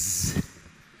sees.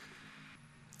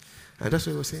 And that's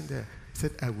what he was saying there. He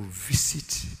said, I will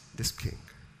visit this king.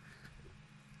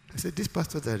 I said, these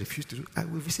pastors that I refuse to do, I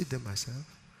will visit them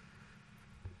myself.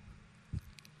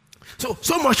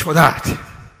 So much for that.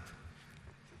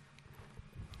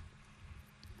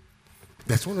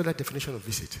 There's one other definition of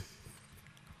visit.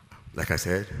 Like I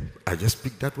said, I just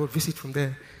picked that word visit from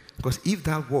there. Because if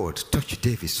that word touched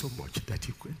David so much that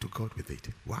he went to God with it,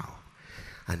 wow.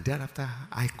 And thereafter,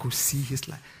 I could see his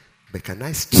life. But can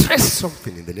I stress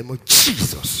something in the name of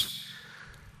Jesus?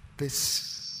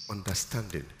 This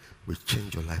understanding will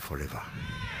change your life forever.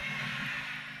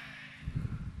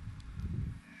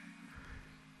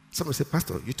 Someone said,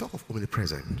 Pastor, you talk of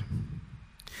omnipresent.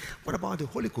 What about the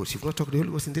Holy Ghost? You've not talked to the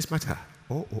Holy Ghost in this matter.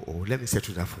 Let me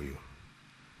settle that for you.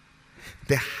 At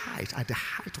the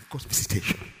height of God's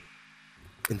visitation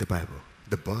in the Bible,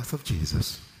 the birth of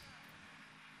Jesus,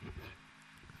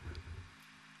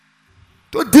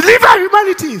 to deliver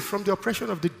humanity from the oppression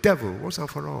of the devil once and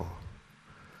for all.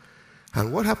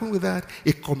 And what happened with that?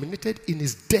 It culminated in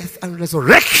his death and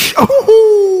resurrection.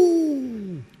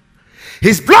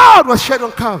 His blood was shed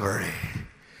on Calvary.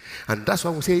 And that's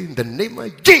why we say in the name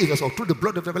of Jesus or through the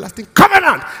blood of the everlasting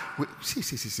covenant. We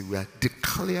are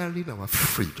declaring our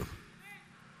freedom.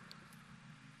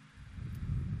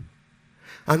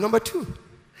 And number two,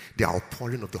 the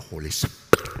outpouring of the Holy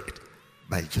Spirit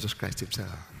by Jesus Christ himself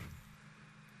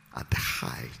at the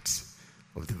height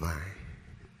of divine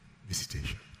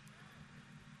visitation.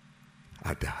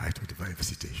 At the height of divine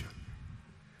visitation.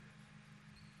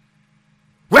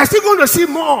 We're still going to see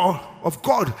more of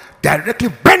God directly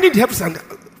bending the heavens and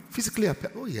physically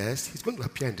appear. Oh yes, he's going to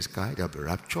appear in the sky. There'll be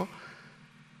rapture.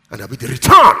 And there'll be the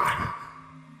return.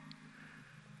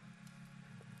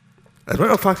 As a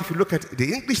matter of fact, if you look at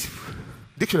the English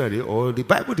dictionary or the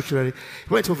Bible dictionary,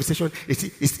 when it's visitation,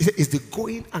 it's the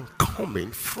going and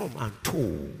coming from and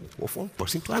to of one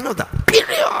person to another.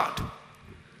 Period.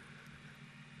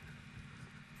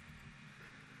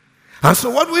 And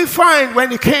so what we find when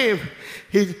he came,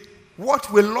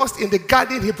 what we lost in the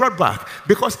garden, he brought back.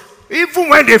 Because even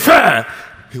when they fell,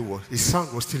 his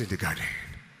son was still in the garden.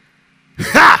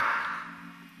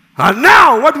 And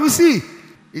now, what do we see?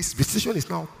 His visitation is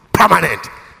now permanent.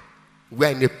 We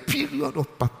are in a period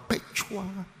of perpetual,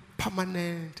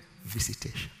 permanent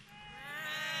visitation.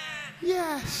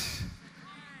 Yes.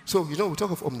 So, we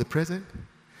talk of omnipresent.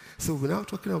 So, we're now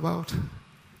talking about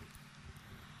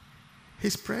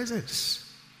his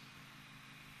presence.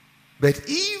 But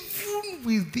even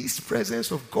with this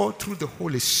presence of God through the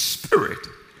Holy Spirit,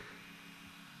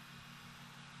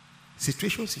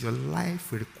 situations in your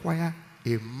life will require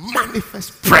a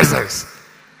manifest presence.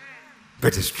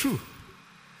 But it's true.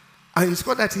 And it's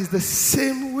God that is the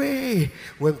same way.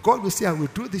 When God will say, I will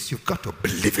do this, you've got to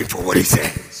believe him for what he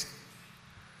says.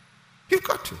 You've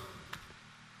got to.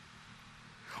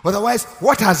 Otherwise,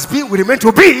 what has been will remain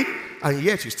to be, and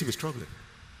yet you still be struggling.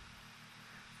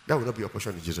 That will not be your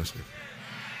portion in Jesus' name.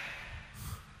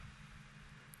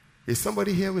 Is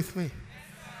somebody here with me?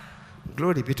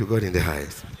 Glory be to God in the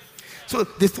highest. So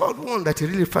the third one that he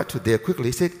really referred to there quickly,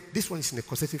 he said, this one is in a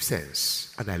causative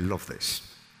sense, and I love this.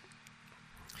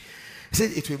 He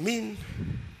said it will mean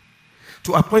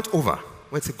to appoint over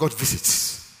when God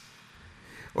visits.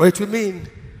 Or it will mean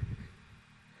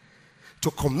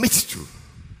to commit to.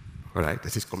 All right,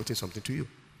 that is committing something to you.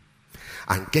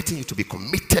 And getting you to be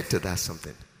committed to that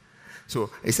something. So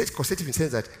he said causative in the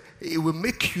sense that it will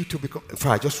make you to become. In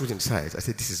fact, I just read inside. I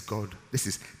said, this is God. This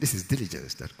is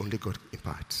diligence that only God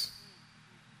imparts.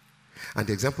 And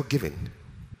the example given,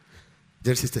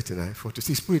 Genesis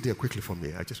 39:4-6. Put it there quickly for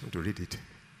me. I just want to read it.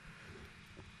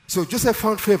 So Joseph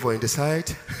found favor in the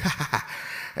sight.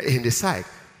 In the sight.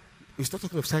 He's not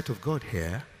talking of sight of God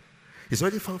here. He's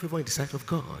already found favor in the sight of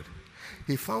God.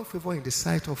 He found favor in the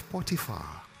sight of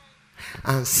Potiphar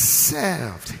and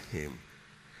served him.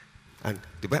 And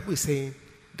the Bible is saying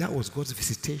that was God's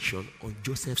visitation on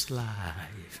Joseph's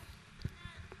life.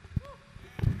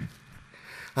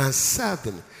 And served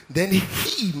him. Then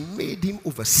he made him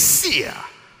overseer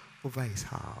over his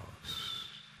house.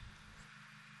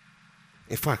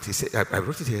 In fact, he said, I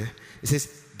wrote it here. It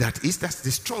says that's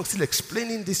the Strong still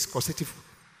explaining this causative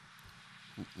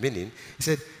meaning. He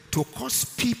said to cause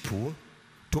people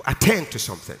to attend to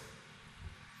something.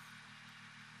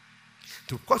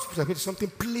 To cause people to attend to something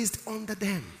placed under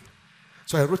them.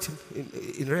 So I wrote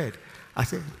in red. I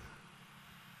said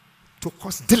to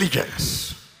cause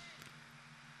diligence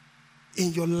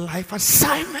in your life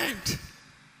assignment.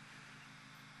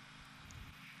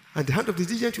 And the hand of the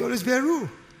diligent will always bear rule.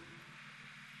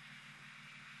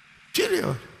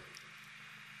 Period.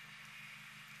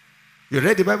 You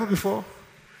read the Bible before?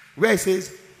 Where it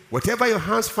says, whatever your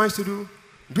hands finds to do,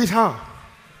 do it how?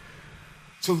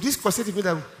 So this causative means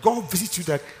that God visits you,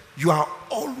 that you are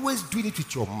always doing it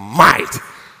with your might.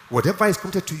 Whatever is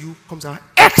committed to you comes out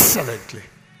excellently.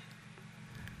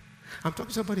 I'm talking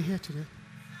to somebody here today.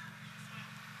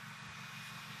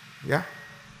 Yeah?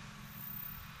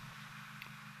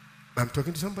 I'm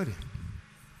talking to somebody.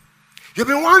 You've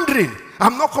been wondering,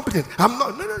 I'm not competent.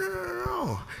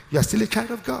 No. You are still a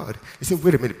child of God. You say,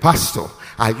 wait a minute, Pastor,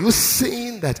 are you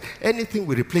saying that anything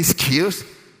will replace skills?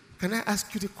 Can I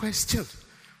ask you the question?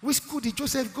 Which school did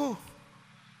Joseph go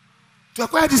to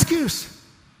acquire the skills?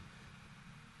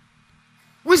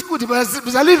 Which school did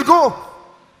Bezalel go?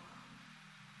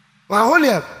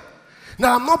 Well,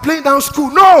 now I'm not playing down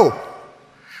school. No.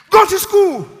 Go to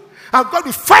school. And God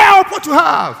will fire up what you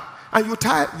have. And you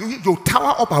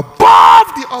tower up above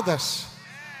the others.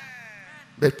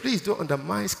 But please don't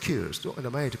undermine skills. Don't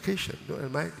undermine education.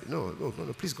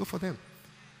 No. Please go for them.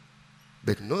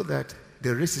 But know that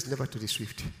the race is never to the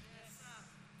swift.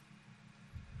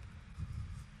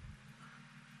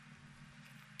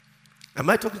 Am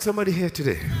I talking to somebody here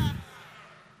today?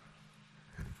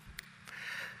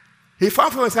 He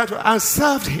found from his hand and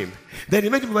served him. Then he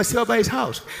made him overseer over his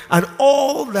house. And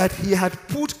all that he had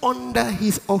put under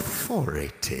his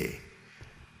authority.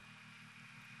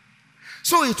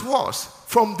 So it was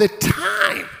from the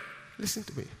time, listen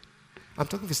to me, I'm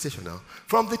talking visitation now.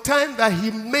 From the time that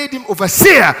he made him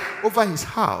overseer over his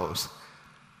house.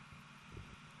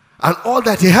 And all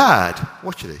that he had,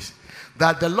 watch this,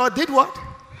 that the Lord did what?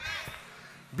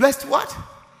 Blessed what?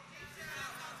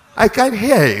 I can't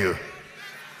hear you.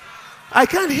 I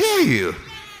can't hear you.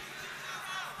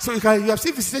 So you have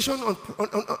seen visitation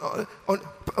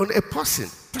on a person,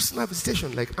 personal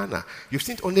visitation like Anna. You've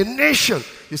seen it on a nation.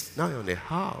 Now you're on a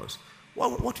house.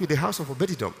 What with the house of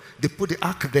Obed-Edom? They put the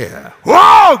ark there.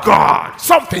 Oh God!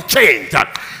 Something changed.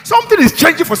 Something is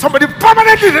changing for somebody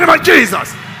permanently in the name of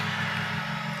Jesus.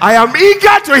 I am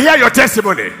eager to hear your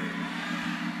testimony.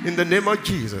 In the name of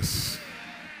Jesus.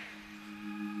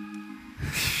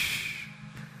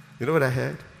 You know what I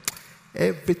heard?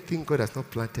 Everything God has not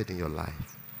planted in your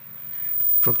life,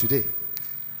 from today,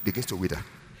 begins to wither.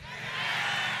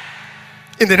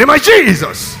 In the name of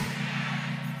Jesus.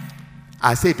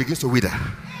 I say it begins to wither.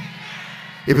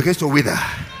 It begins to wither.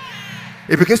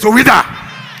 It begins to wither.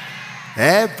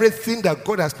 Everything that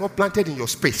God has not planted in your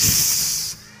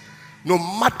space, no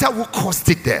matter who caused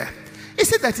it there. He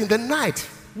said that in the night,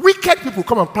 wicked people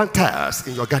come and plant tares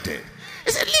in your garden.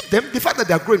 He said, leave them. The fact that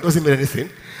they are growing doesn't mean anything.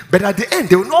 But at the end,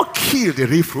 they will not kill the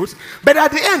real fruits. But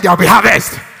at the end, there will be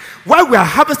harvest. While we are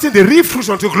harvesting the real fruits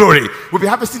unto glory, we'll be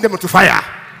harvesting them unto fire.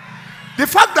 The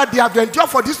fact that they have endured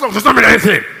for this long does not mean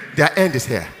anything. Their end is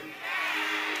here.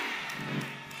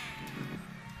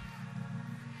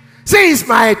 Say it's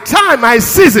my time, my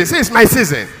season. Say it's my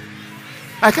season.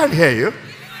 I can't hear you.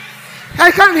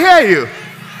 I can't hear you.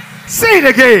 Say it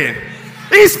again.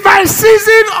 It's my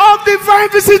season of divine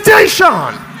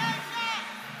visitation.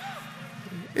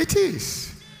 It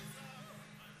is.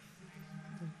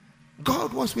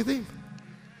 God was with him.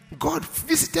 God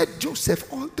visited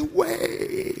Joseph all the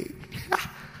way.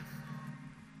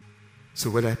 So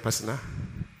whether personal,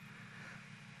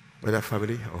 whether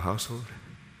family or household,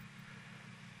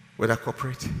 whether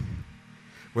corporate,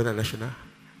 whether national,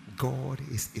 God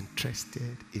is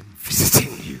interested in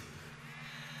visiting you.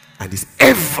 And is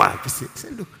ever visiting. Say,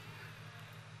 look,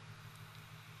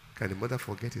 can the mother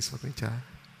forget his suckling child?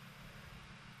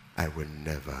 I will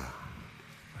never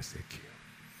forsake you.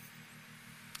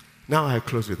 Now I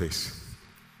close with this.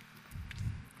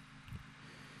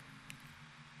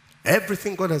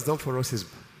 Everything God has done for us is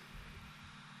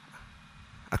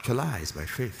actualized by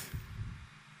faith.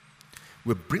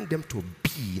 We bring them to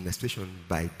be in a situation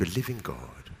by believing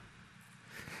God,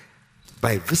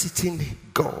 by visiting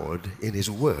God in his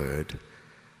word,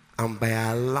 and by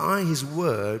allowing his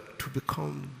word to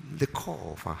become the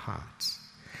core of our hearts.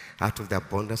 Out of the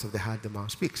abundance of the heart, the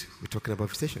mouth speaks. We're talking about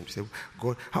visitation. We say,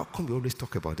 God, how come we always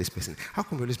talk about this person? How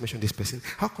come we always mention this person?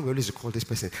 How come we always recall this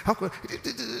person? How come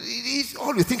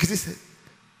all we think is this?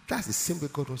 That's the same way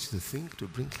God wants you to think, to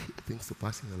bring things to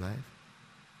pass in your life.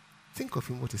 Think of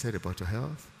him, what he said about your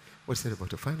health, what he said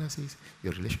about your finances,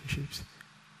 your relationships.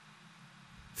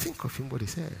 Think of him, what he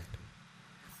said.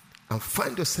 And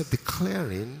find yourself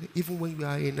declaring, even when you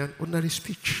are in an ordinary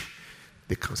speech,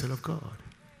 the counsel of God.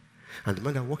 And the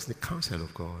man that walks in the counsel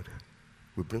of God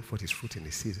will bring forth his fruit in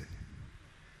his season.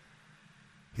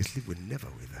 His leaf will never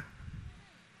wither.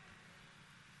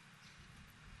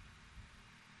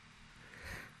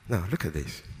 Now, look at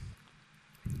this.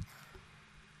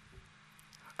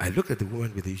 I look at the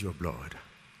woman with the issue of blood.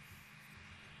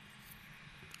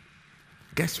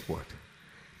 Guess what?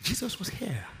 Jesus was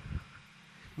here.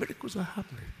 Miracles were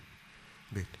happening.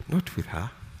 But not with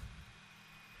her.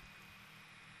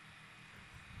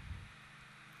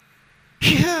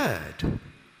 She heard.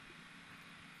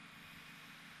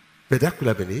 But that could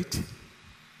have been it.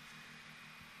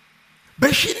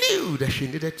 But she knew that she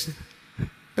needed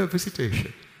a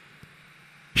visitation.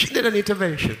 She needed an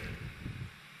intervention.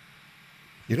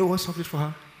 You know what solved it for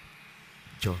her?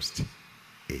 Just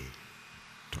a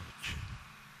touch.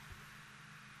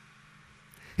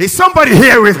 Is somebody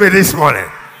here with me this morning?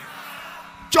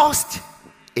 Just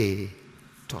a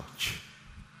touch.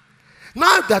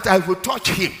 Not that I will touch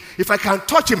him. If I can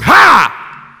touch him,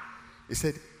 ha! He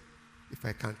said, if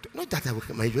I can't, not that I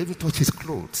will even touch his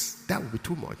clothes. That would be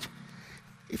too much.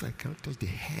 If I can't touch the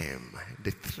hem,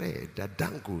 the thread that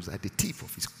dangles at the tip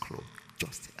of his cloth,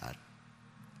 just add.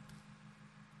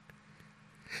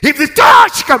 If the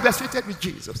touch can be associated with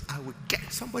Jesus, I will get.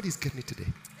 Somebody's getting it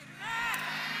today.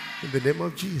 In the name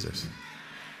of Jesus.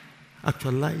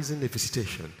 Actualizing a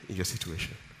visitation in your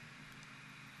situation.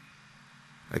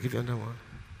 I'll give you another one.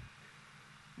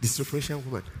 This Syrophoenician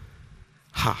woman.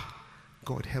 Ha!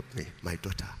 God, help me, my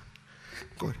daughter.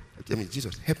 God,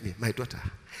 Jesus, help me, my daughter.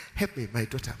 Help me, my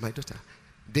daughter, my daughter.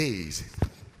 Days.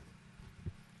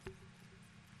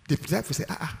 The disciples say,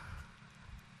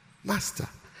 Master,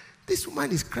 this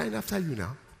woman is crying after you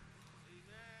now.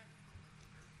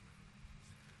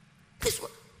 This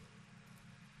one.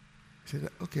 He said,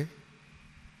 okay.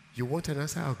 You want an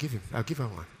answer? I'll give her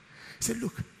one. He said,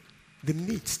 look, this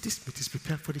meat is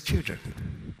prepared for the children,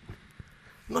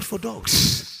 not for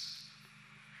dogs.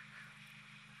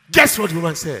 Guess what the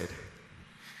woman said?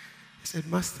 He said,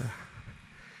 Master,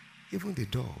 even the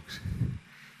dogs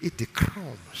eat the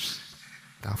crumbs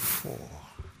that fall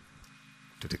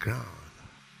to the ground.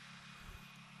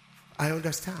 I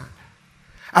understand.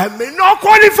 I may not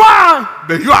qualify,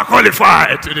 but you are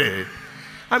qualified today.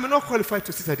 I may not qualify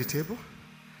to sit at the table,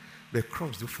 but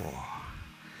crumbs do fall.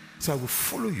 So I will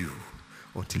follow you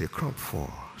until a crumb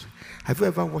falls. Have you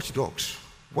ever watched dogs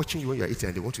watching you when you are eating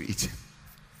and they want to eat.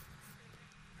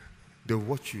 They'll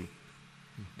watch you.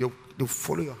 They'll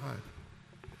follow your hand.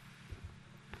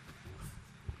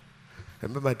 I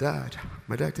remember my dad,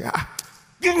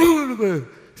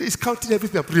 he's counting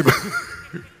everything.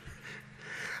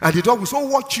 And the dog will so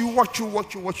watch you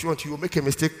until you make a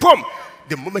mistake. Boom!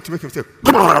 The moment you make a mistake,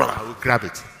 I will grab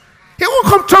it. He won't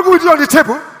come trouble with you on the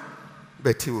table.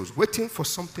 But he was waiting for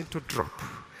something to drop.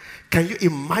 Can you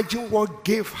imagine what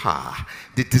gave her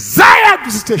the desired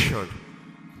visitation?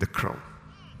 The crown.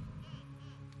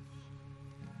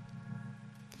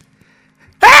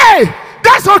 Hey!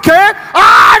 That's okay.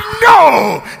 I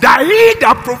know that he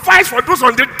that provides for those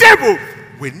on the table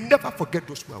will never forget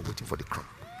those who are waiting for the crown.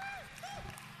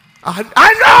 I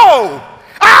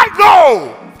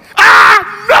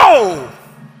know.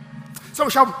 So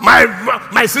shout,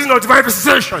 my season of divine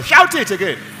visitation. Shout it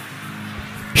again.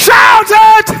 Shout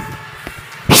it.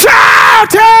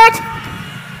 Shout it.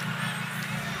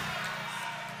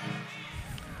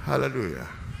 Hallelujah.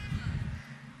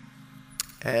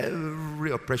 Every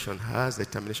oppression has a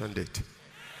termination date.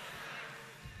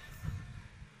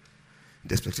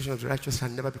 The expectation of the righteous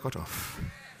can never be cut off.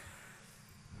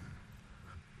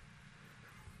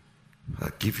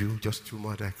 I'll give you just 2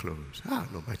 more that close. No,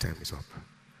 my time is up.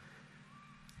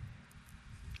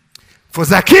 For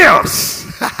Zacchaeus,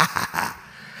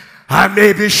 I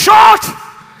may be short,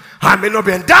 I may not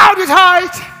be endowed with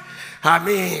height,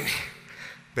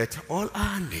 but all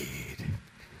I need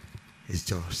is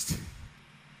just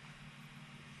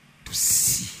to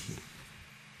see him.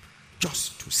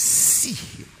 Just to see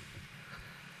him.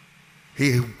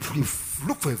 He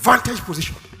looked for a vantage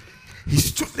position. He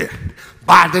stood there.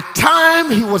 By the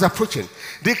time he was approaching,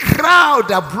 the crowd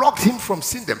that blocked him from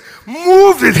seeing them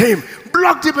moved with him,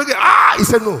 blocked him again. He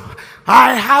said, no,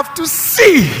 I have to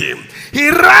see him. He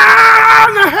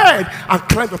ran ahead and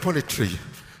climbed upon a tree.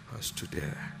 I stood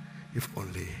there. If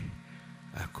only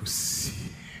I could see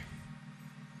him.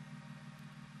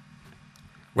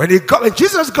 When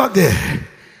Jesus got there,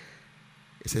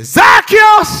 he said,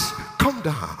 Zacchaeus, come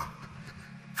down.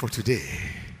 For today,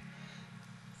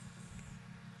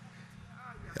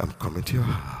 I'm coming to your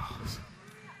house.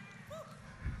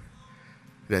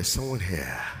 There's someone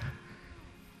here.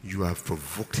 You have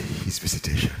provoked his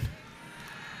visitation.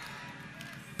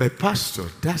 But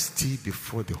Pastor, that's still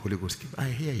before the Holy Ghost came. I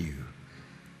hear you.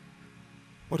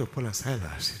 What of Paul and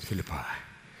Silas in Philippi?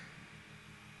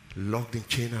 Locked in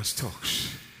chain and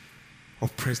stocks.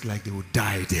 Oppressed like they would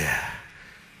die there.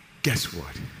 Guess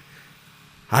what?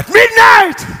 At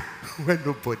midnight, when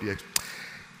nobody,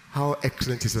 how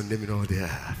excellent is your name in all the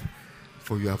earth.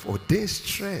 For you have ordained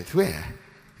strength. Where?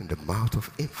 In the mouth of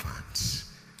infants.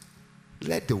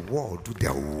 Let the world do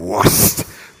their worst.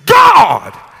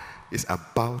 God is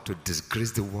about to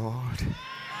disgrace the world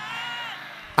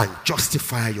and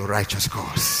justify your righteous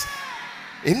cause.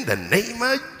 In the name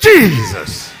of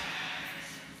Jesus.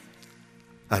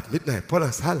 At midnight, Paul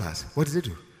and Silas, what did they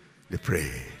do? They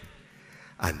prayed.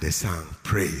 And they sang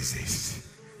praises.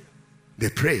 They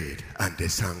prayed and they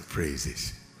sang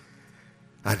praises.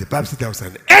 And the Bible said there was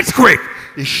an earthquake.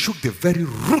 It shook the very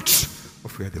roots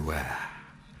of where they were.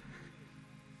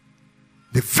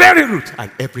 The very root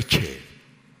and every chain,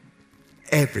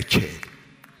 every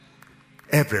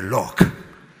lock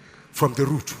from the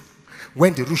root.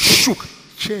 When the root shook,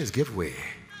 chains gave way.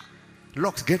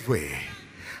 Locks gave way.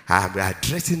 I'm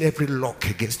addressing every lock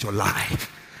against your life.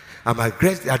 I'm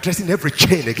addressing every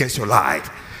chain against your life.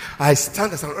 I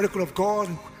stand as an oracle of God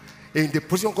in the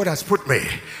position God has put me.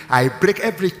 I break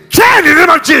every chain in the name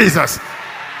of Jesus.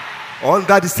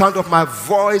 Under the sound of my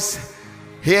voice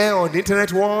here on the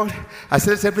internet world, I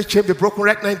say let every chain be broken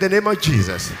right now in the name of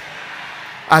Jesus.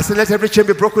 I say let every chain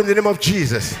be broken in the name of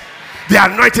Jesus. The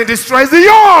anointing destroys the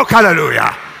yoke.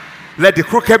 Hallelujah. Let the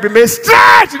crooked be made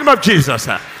straight in the name of Jesus.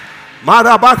 Let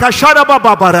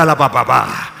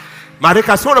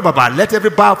every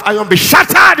bar of iron be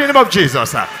shattered in the name of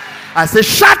Jesus. I say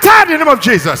shattered in the name of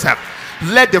Jesus.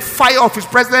 Let the fire of his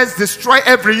presence destroy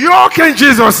every yoke in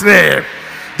Jesus' name.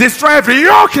 Destroy every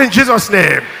yoke in Jesus'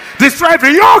 name. Destroy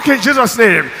every yoke in Jesus'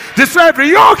 name. Destroy every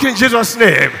yoke in Jesus'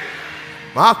 name.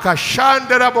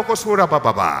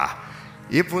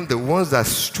 Even the ones that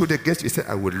stood against you, he said,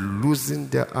 I will loosen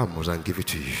their armors and give it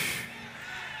to you.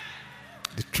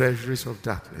 The treasuries of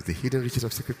darkness, the hidden riches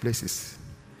of secret places.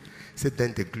 He said,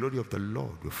 then the glory of the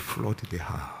Lord will flood the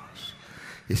house.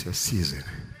 It's your season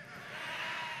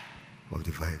of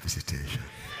divine visitation.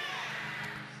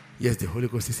 Yes, the Holy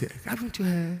Ghost, he said, haven't you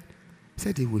heard? He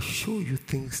said, he will show you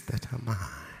things that are mine.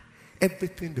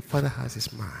 Everything the Father has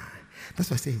is mine.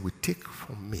 That's why I say he will take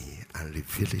from me and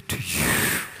reveal it to you.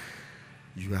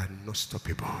 You are not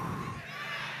stoppable.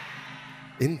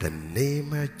 In the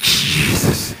name of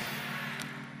Jesus.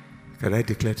 Can I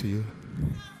declare to you?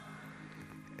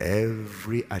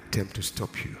 Every attempt to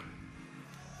stop you,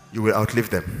 you will outlive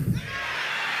them.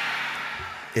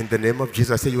 In the name of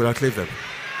Jesus, I say you will outlive them.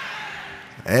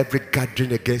 Every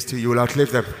gathering against you, you will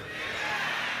outlive them.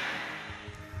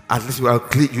 At least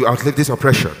you outlive this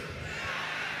oppression.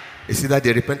 It's either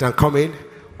they repent and come in,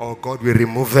 or God will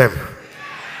remove them.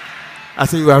 I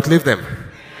say you will outlive them.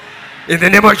 In the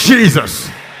name of Jesus.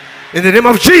 In the name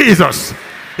of Jesus.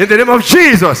 In the name of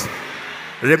Jesus.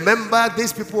 Remember,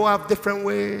 these people have different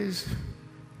ways.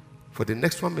 For the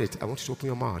next 1 minute, I want you to open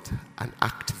your mouth and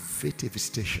activate a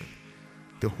visitation.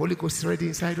 The Holy Ghost is already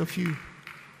inside of you.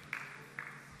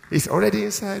 It's already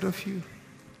inside of you.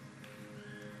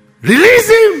 Release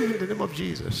him in the name of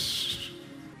Jesus.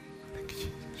 Thank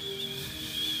you, Jesus.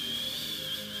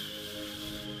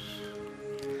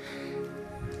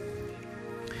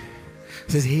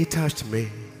 It says, he touched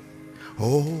me.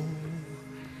 Oh,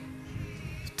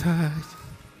 he touched.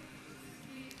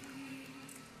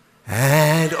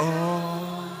 And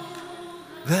all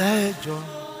the joy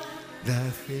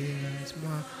that fills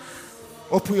my...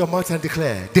 Open your mouth and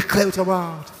declare. Declare with your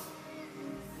mouth.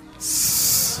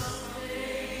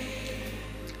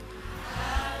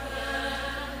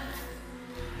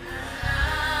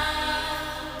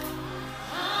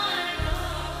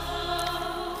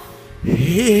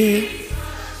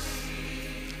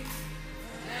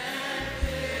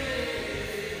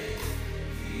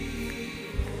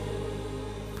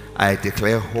 I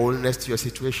declare wholeness to your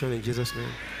situation in Jesus' name.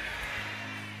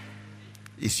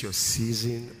 It's your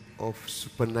season of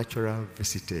supernatural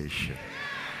visitation.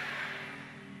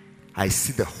 I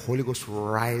see the Holy Ghost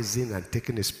rising and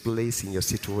taking his place in your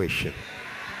situation.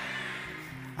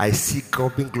 I see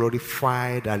God being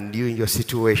glorified and new in your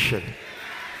situation.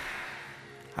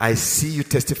 I see you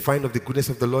testifying of the goodness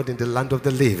of the Lord in the land of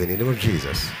the living in the name of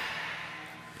Jesus.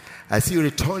 I see you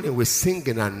returning with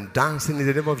singing and dancing in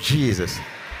the name of Jesus.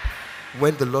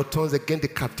 When the Lord turns again the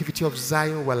captivity of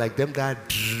Zion, were like them that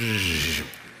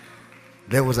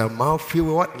there was a mouth filled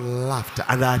with what? Laughter,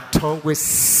 and our tongue with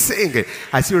singing.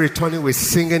 I see you returning with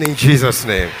singing in Jesus'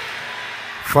 name.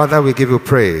 Father, we give you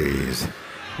praise.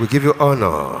 We give you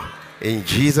honor. In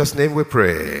Jesus' name we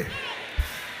pray.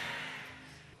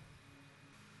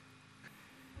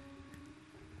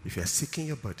 If you are sick in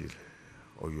your body,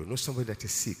 or you know somebody that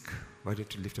is sick, why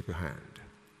don't you lift up your hand?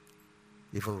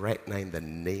 Even right now, in the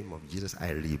name of Jesus, I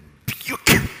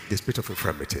rebuke the spirit of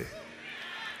infirmity.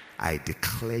 I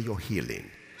declare your healing.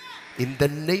 In the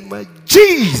name of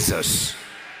Jesus.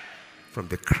 From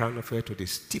the crown of your head to the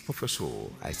tip of your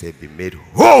soul, I say, be made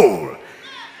whole.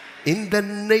 In the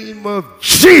name of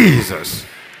Jesus.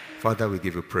 Father, we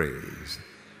give you praise.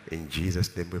 In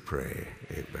Jesus' name we pray.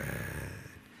 Amen.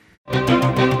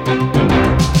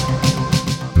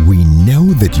 We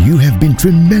know that you have been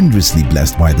tremendously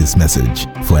blessed by this message.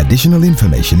 For additional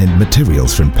information and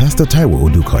materials from Pastor Taiwo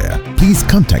Odukoya, please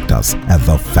contact us at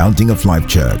the Fountain of Life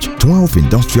Church, 12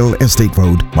 Industrial Estate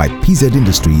Road by PZ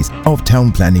Industries of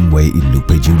Town Planning Way in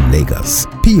Lupeju, Lagos.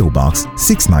 P.O. Box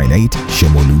 698,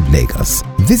 Shemolu, Lagos.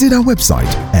 Visit our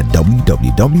website at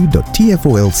www.tfolc.org.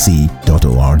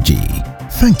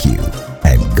 Thank you,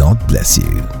 and God bless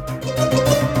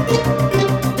you.